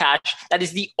influx of cash. That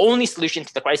is the only solution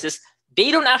to the crisis. They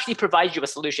don't actually provide you a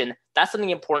solution. That's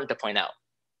something important to point out.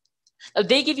 Now,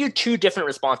 they give you two different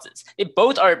responses. They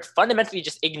both are fundamentally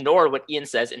just ignore what Ian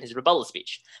says in his rebuttal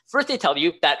speech. First, they tell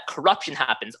you that corruption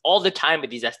happens all the time with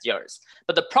these SDRs.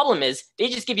 But the problem is they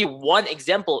just give you one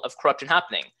example of corruption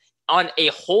happening. On a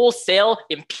wholesale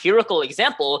empirical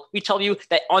example, we tell you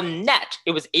that on net,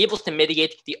 it was able to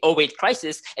mitigate the '08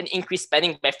 crisis and increase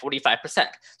spending by 45%.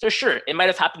 So sure, it might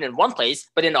have happened in one place,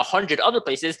 but in 100 other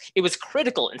places, it was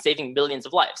critical in saving millions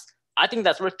of lives. I think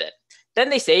that's worth it. Then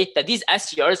they say that these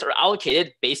SDRs are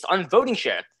allocated based on voting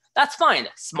share. That's fine.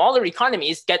 Smaller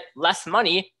economies get less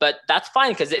money, but that's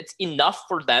fine because it's enough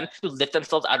for them to lift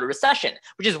themselves out of recession,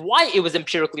 which is why it was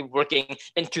empirically working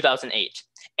in 2008.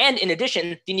 And in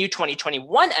addition, the new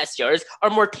 2021 SDRs are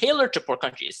more tailored to poor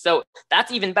countries. So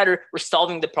that's even better. We're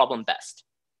solving the problem best.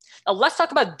 Now let's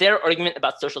talk about their argument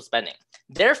about social spending.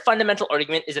 Their fundamental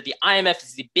argument is that the IMF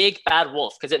is the big bad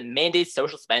wolf because it mandates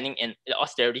social spending and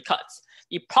austerity cuts.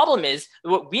 The problem is,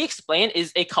 what we explain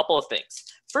is a couple of things.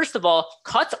 First of all,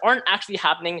 cuts aren't actually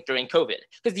happening during COVID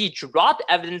because the dropped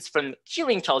evidence from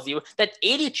Hearing tells you that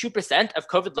 82% of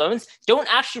COVID loans don't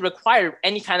actually require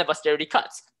any kind of austerity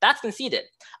cuts. That's conceded.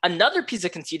 Another piece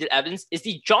of conceded evidence is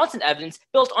the Johnson evidence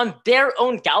built on their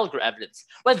own Gallagher evidence.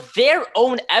 What their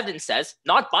own evidence says,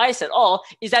 not biased at all,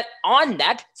 is that on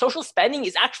net, social spending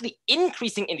is actually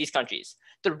increasing in these countries.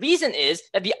 The reason is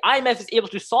that the IMF is able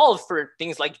to solve for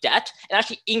things like debt and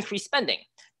actually increase spending.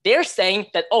 They're saying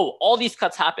that, oh, all these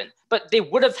cuts happen, but they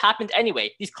would have happened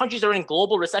anyway. These countries are in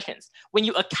global recessions. When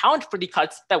you account for the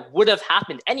cuts that would have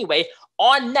happened anyway,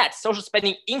 on net, social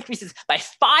spending increases by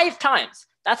 5 times.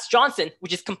 That's Johnson,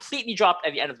 which is completely dropped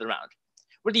at the end of the round.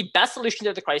 We're the best solution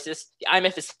to the crisis. The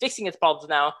IMF is fixing its problems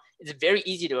now. It's very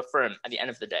easy to affirm at the end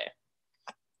of the day.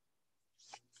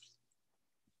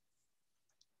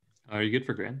 Are you good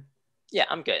for Grant? Yeah,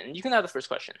 I'm good. And you can have the first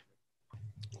question.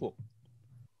 Cool.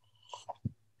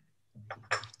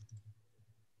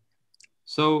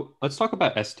 So let's talk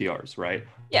about SDRs, right?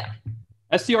 Yeah.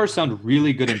 SDRs sound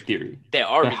really good in theory. They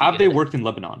are. But have they worked in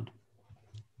Lebanon?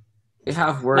 They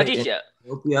have worked in Aditya,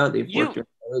 Ethiopia. They've worked in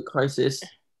the crisis.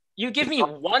 You give me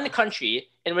one country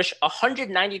in which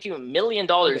 $192 million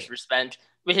were spent.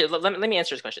 Wait, here, let me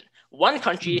answer this question. One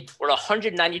country where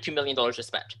 $192 million was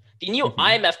spent. The new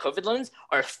IMF COVID loans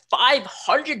are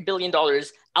 $500 billion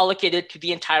allocated to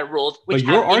the entire world. But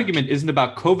your argument isn't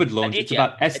about COVID loans, Aditya, it's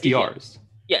about SDRs.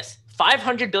 Yes,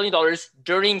 $500 billion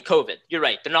during COVID. You're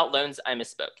right, they're not loans, I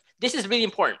misspoke. This is really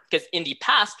important because in the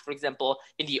past, for example,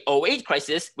 in the '08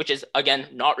 crisis, which is, again,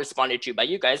 not responded to by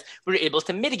you guys, we were able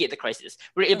to mitigate the crisis.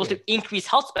 We were able to increase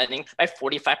health spending by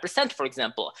 45%, for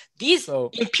example. These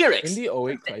empirics, in the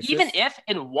 '08 crisis, even if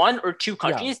in one or two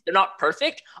countries they're not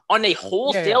perfect, on a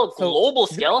wholesale global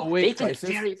scale, they've been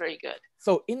very, very good.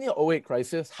 So in the '08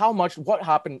 crisis, what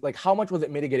happened? Like, how much was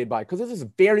it mitigated by? Because this is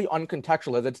very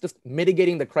uncontextual. It's just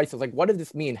mitigating the crisis. Like, what does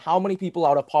this mean? How many people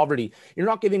out of poverty? You're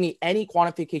not giving me any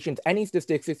quantifications, any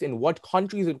statistics in what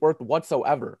countries it worked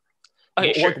whatsoever.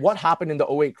 Okay, sure. What happened in the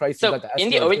 '08 crisis? So in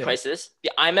the '08 crisis,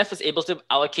 the IMF was able to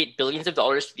allocate billions of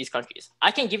dollars to these countries. I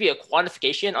can give you a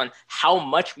quantification on how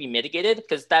much we mitigated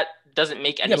because that doesn't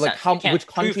make any sense. Which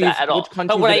countries at all.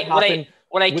 But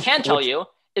what I can tell you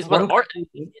is what our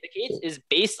indicates is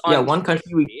based on one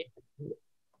country.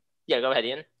 Yeah, go ahead,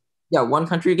 Ian. Yeah, one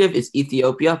country to give is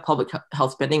Ethiopia. Public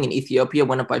health spending in Ethiopia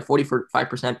went up by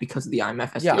 45% because of the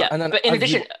IMF SDR. Yeah, and then but in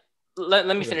addition, let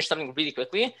me finish something really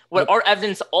quickly. What our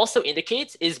evidence also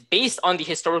indicates is based on the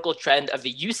historical trend of the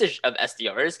usage of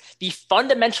SDRs, the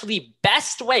fundamentally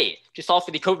best way to solve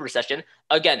for the COVID recession,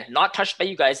 again, not touched by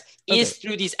you guys, is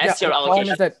through these SDR the problem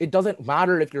allocations. is that it doesn't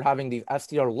matter if you're having these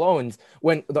SDR loans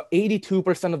when the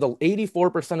 84% of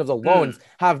the loans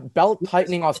have belt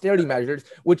tightening austerity measures,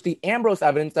 which the Ambrose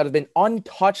evidence that has been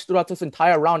untouched throughout this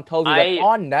entire round tells you that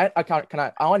on net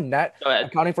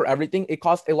accounting for everything, it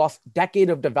cost a lost decade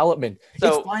of development.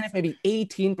 It's fine if maybe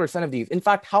 18% of these. In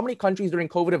fact, how many countries during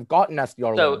COVID have gotten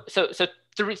SDR loans? So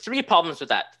three problems with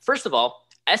that. First of all,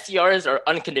 SDRs are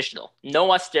unconditional.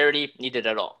 No austerity needed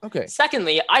at all. Okay.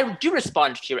 Secondly, I do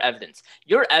respond to your evidence.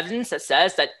 Your evidence that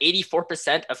says that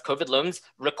 84% of COVID loans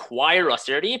require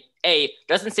austerity, A,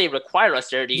 doesn't say require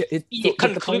austerity. B,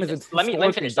 concludes. Let me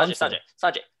finish,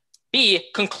 Sanjay.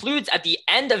 B, concludes at the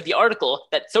end of the article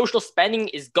that social spending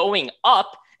is going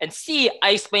up. And C,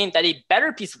 I explained that a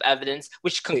better piece of evidence,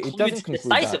 which concludes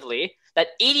decisively that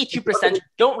 82%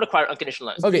 don't require unconditional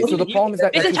loans. Okay, so the problem is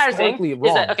that this entire thing wrong.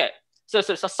 is that, okay, so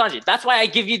Sanjay, that's why I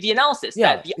give you the analysis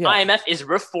that the IMF is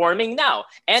reforming now.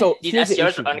 And so these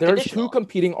SDRs are unconditional. There's two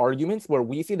competing arguments where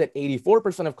we say that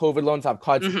 84% of COVID loans have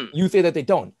cuts. You say that they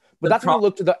don't. But that's when we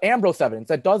look to the Ambrose evidence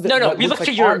that does it. No, we look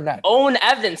to your own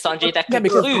evidence, Sanjay, that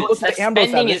concludes that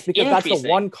spending is increasing. That's the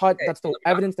one cut, that's the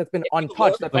evidence that's been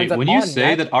untouched. Wait, when you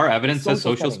say that our evidence says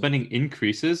social spending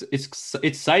increases,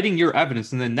 it's citing your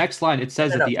evidence. In the next line, it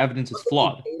says that the evidence is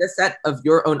flawed. Data set of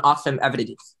your own Oxfam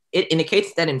evidence. It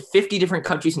indicates that in 50 different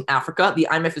countries in Africa, the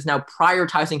IMF is now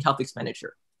prioritizing health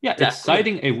expenditure. Yeah,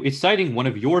 exactly. It's citing one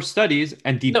of your studies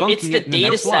and debunking it in the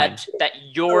next line. It's the data set that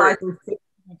your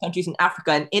countries in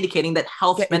Africa and indicating that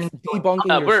health spending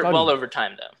debunking we're well over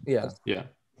time though. Yeah.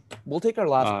 We'll take our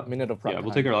last minute of prep. Yeah,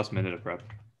 we'll take our last minute of prep.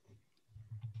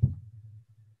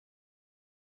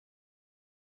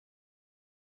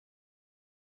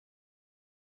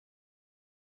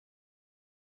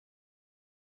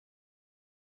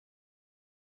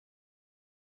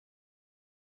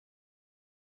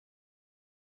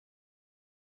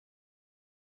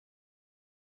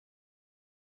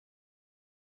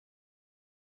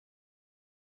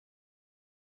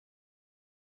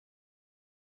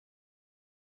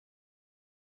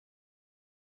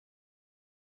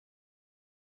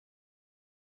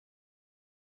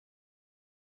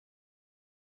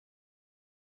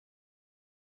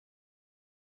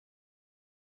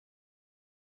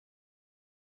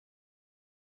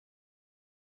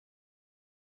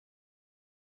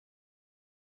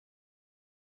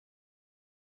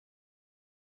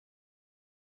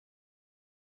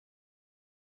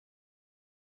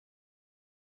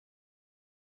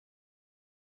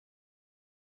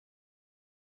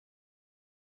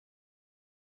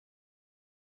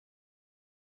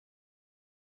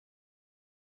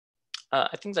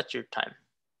 I think that's your time.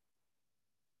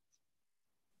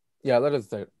 Yeah, that is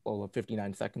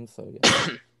 59 seconds. So yeah.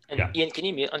 And Ian, can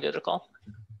you mute on the other call?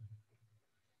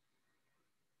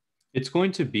 It's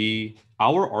going to be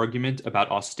our argument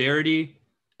about austerity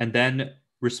and then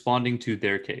responding to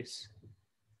their case.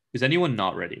 Is anyone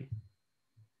not ready?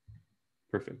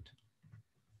 Perfect.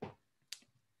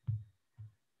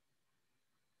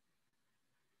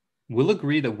 We'll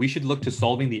agree that we should look to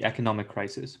solving the economic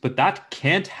crisis, but that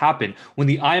can't happen when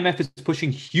the IMF is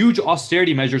pushing huge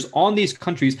austerity measures on these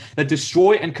countries that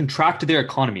destroy and contract their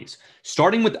economies.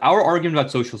 Starting with our argument about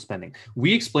social spending,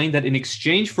 we explained that in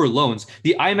exchange for loans,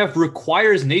 the IMF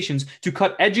requires nations to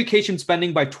cut education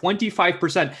spending by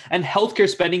 25% and healthcare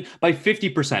spending by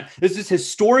 50%. This has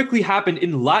historically happened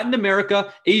in Latin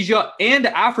America, Asia, and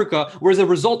Africa, where as a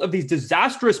result of these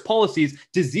disastrous policies,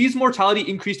 disease mortality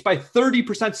increased by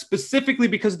 30% specifically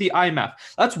because of the IMF.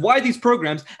 That's why these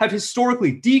programs have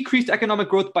historically decreased economic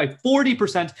growth by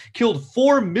 40%, killed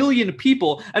 4 million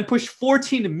people, and pushed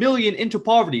 14 million into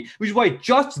poverty, which is why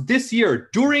just this year,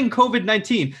 during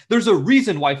COVID-19, there's a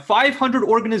reason why 500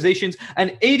 organizations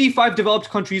and 85 developed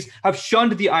countries have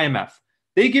shunned the IMF.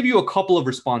 They give you a couple of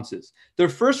responses. Their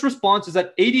first response is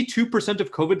that 82%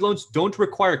 of COVID loans don't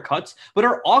require cuts, but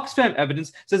our Oxfam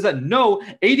evidence says that no,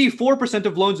 84%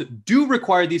 of loans do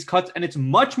require these cuts, and it's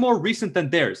much more recent than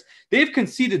theirs. They've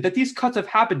conceded that these cuts have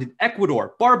happened in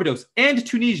Ecuador, Barbados, and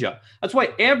Tunisia. That's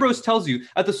why Ambrose tells you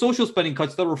that the social spending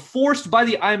cuts that were forced by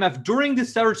the IMF during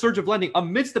this surge of lending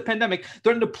amidst the pandemic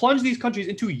threatened to plunge these countries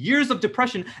into years of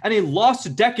depression and a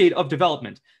lost decade of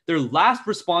development. Their last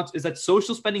response is that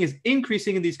social spending is increasing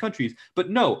seeing in these countries. But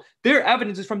no, their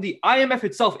evidence is from the IMF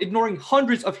itself, ignoring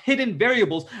hundreds of hidden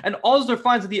variables, and Osler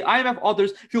finds that the IMF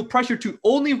authors feel pressure to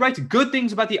only write good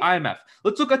things about the IMF.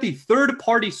 Let's look at the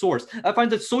third-party source that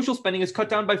finds that social spending is cut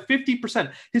down by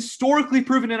 50%, historically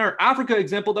proven in our Africa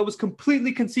example that was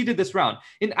completely conceded this round.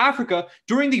 In Africa,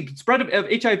 during the spread of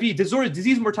HIV,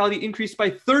 disease mortality increased by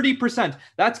 30%.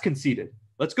 That's conceded.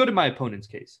 Let's go to my opponent's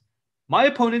case. My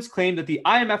opponents claim that the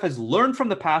IMF has learned from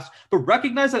the past, but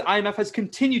recognize that IMF has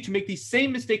continued to make these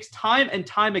same mistakes time and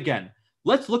time again.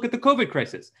 Let's look at the COVID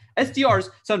crisis. SDRs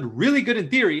sound really good in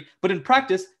theory, but in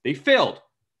practice, they failed.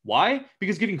 Why?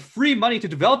 Because giving free money to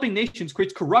developing nations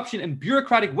creates corruption and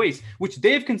bureaucratic waste, which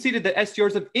they have conceded that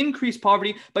SDRs have increased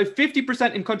poverty by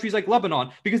 50% in countries like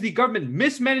Lebanon because the government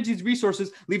mismanaged these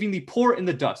resources, leaving the poor in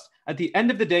the dust. At the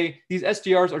end of the day, these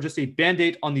SDRs are just a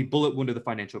band-aid on the bullet wound of the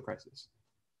financial crisis.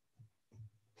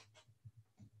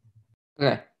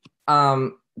 Okay.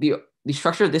 The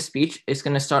structure of this speech is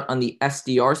going to start on the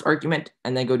SDR's argument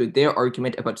and then go to their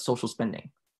argument about social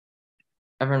spending.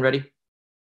 Everyone ready?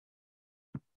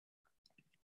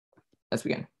 Let's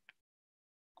begin.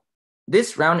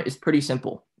 This round is pretty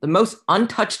simple. The most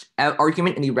untouched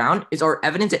argument in the round is our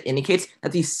evidence that indicates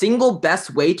that the single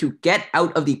best way to get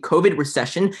out of the COVID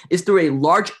recession is through a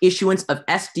large issuance of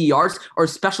SDRs or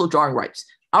special drawing rights.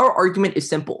 Our argument is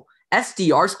simple.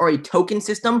 SDRs are a token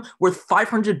system worth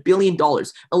 $500 billion,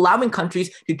 allowing countries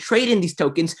to trade in these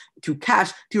tokens to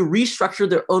cash to restructure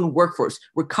their own workforce,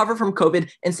 recover from COVID,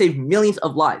 and save millions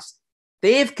of lives.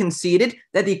 They have conceded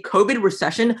that the COVID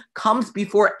recession comes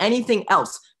before anything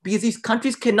else because these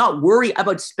countries cannot worry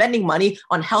about spending money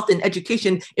on health and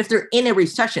education if they're in a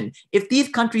recession. If these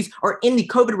countries are in the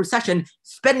COVID recession,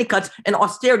 spending cuts and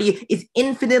austerity is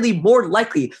infinitely more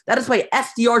likely. That is why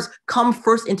SDRs come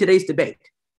first in today's debate.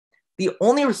 The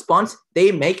only response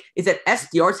they make is that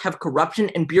SDRs have corruption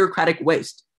and bureaucratic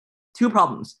waste. Two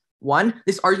problems. One,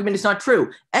 this argument is not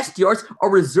true. SDRs are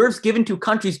reserves given to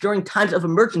countries during times of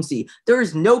emergency. There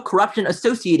is no corruption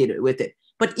associated with it.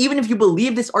 But even if you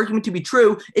believe this argument to be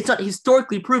true, it's not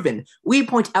historically proven. We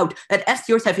point out that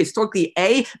SDRs have historically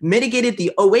A, mitigated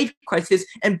the 2008 crisis,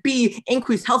 and B,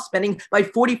 increased health spending by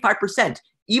 45%.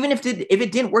 Even if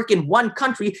it didn't work in one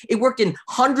country, it worked in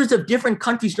hundreds of different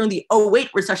countries during the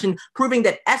 2008 recession, proving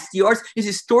that SDRs is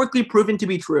historically proven to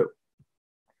be true.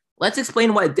 Let's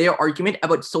explain why their argument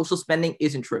about social spending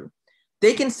isn't true.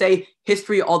 They can say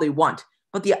history all they want,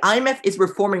 but the IMF is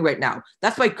reforming right now.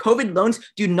 That's why COVID loans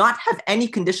do not have any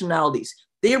conditionalities.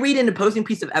 They read an opposing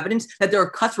piece of evidence that there are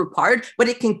cuts required, but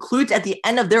it concludes at the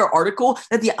end of their article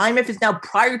that the IMF is now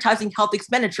prioritizing health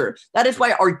expenditure. That is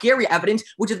why our Gary evidence,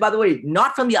 which is, by the way,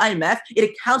 not from the IMF, it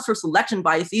accounts for selection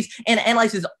biases and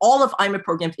analyzes all of IMF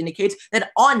programs, indicates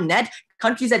that on net,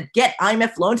 countries that get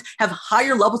IMF loans have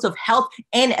higher levels of health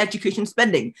and education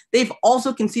spending. They've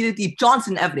also conceded the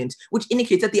Johnson evidence, which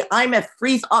indicates that the IMF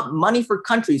frees up money for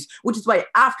countries, which is why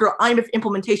after IMF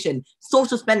implementation,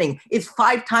 social spending is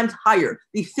 5 times higher.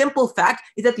 The simple fact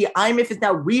is that the IMF is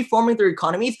now reforming their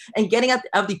economies, and getting out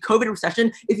of the COVID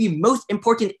recession is the most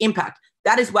important impact.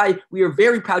 That is why we are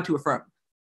very proud to affirm.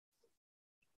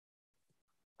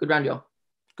 Good round, y'all.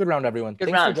 Good round, everyone.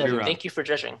 Good round. Thank you for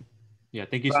judging. Yeah,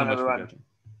 thank you so much for judging.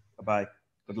 Bye-bye.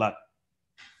 Good luck.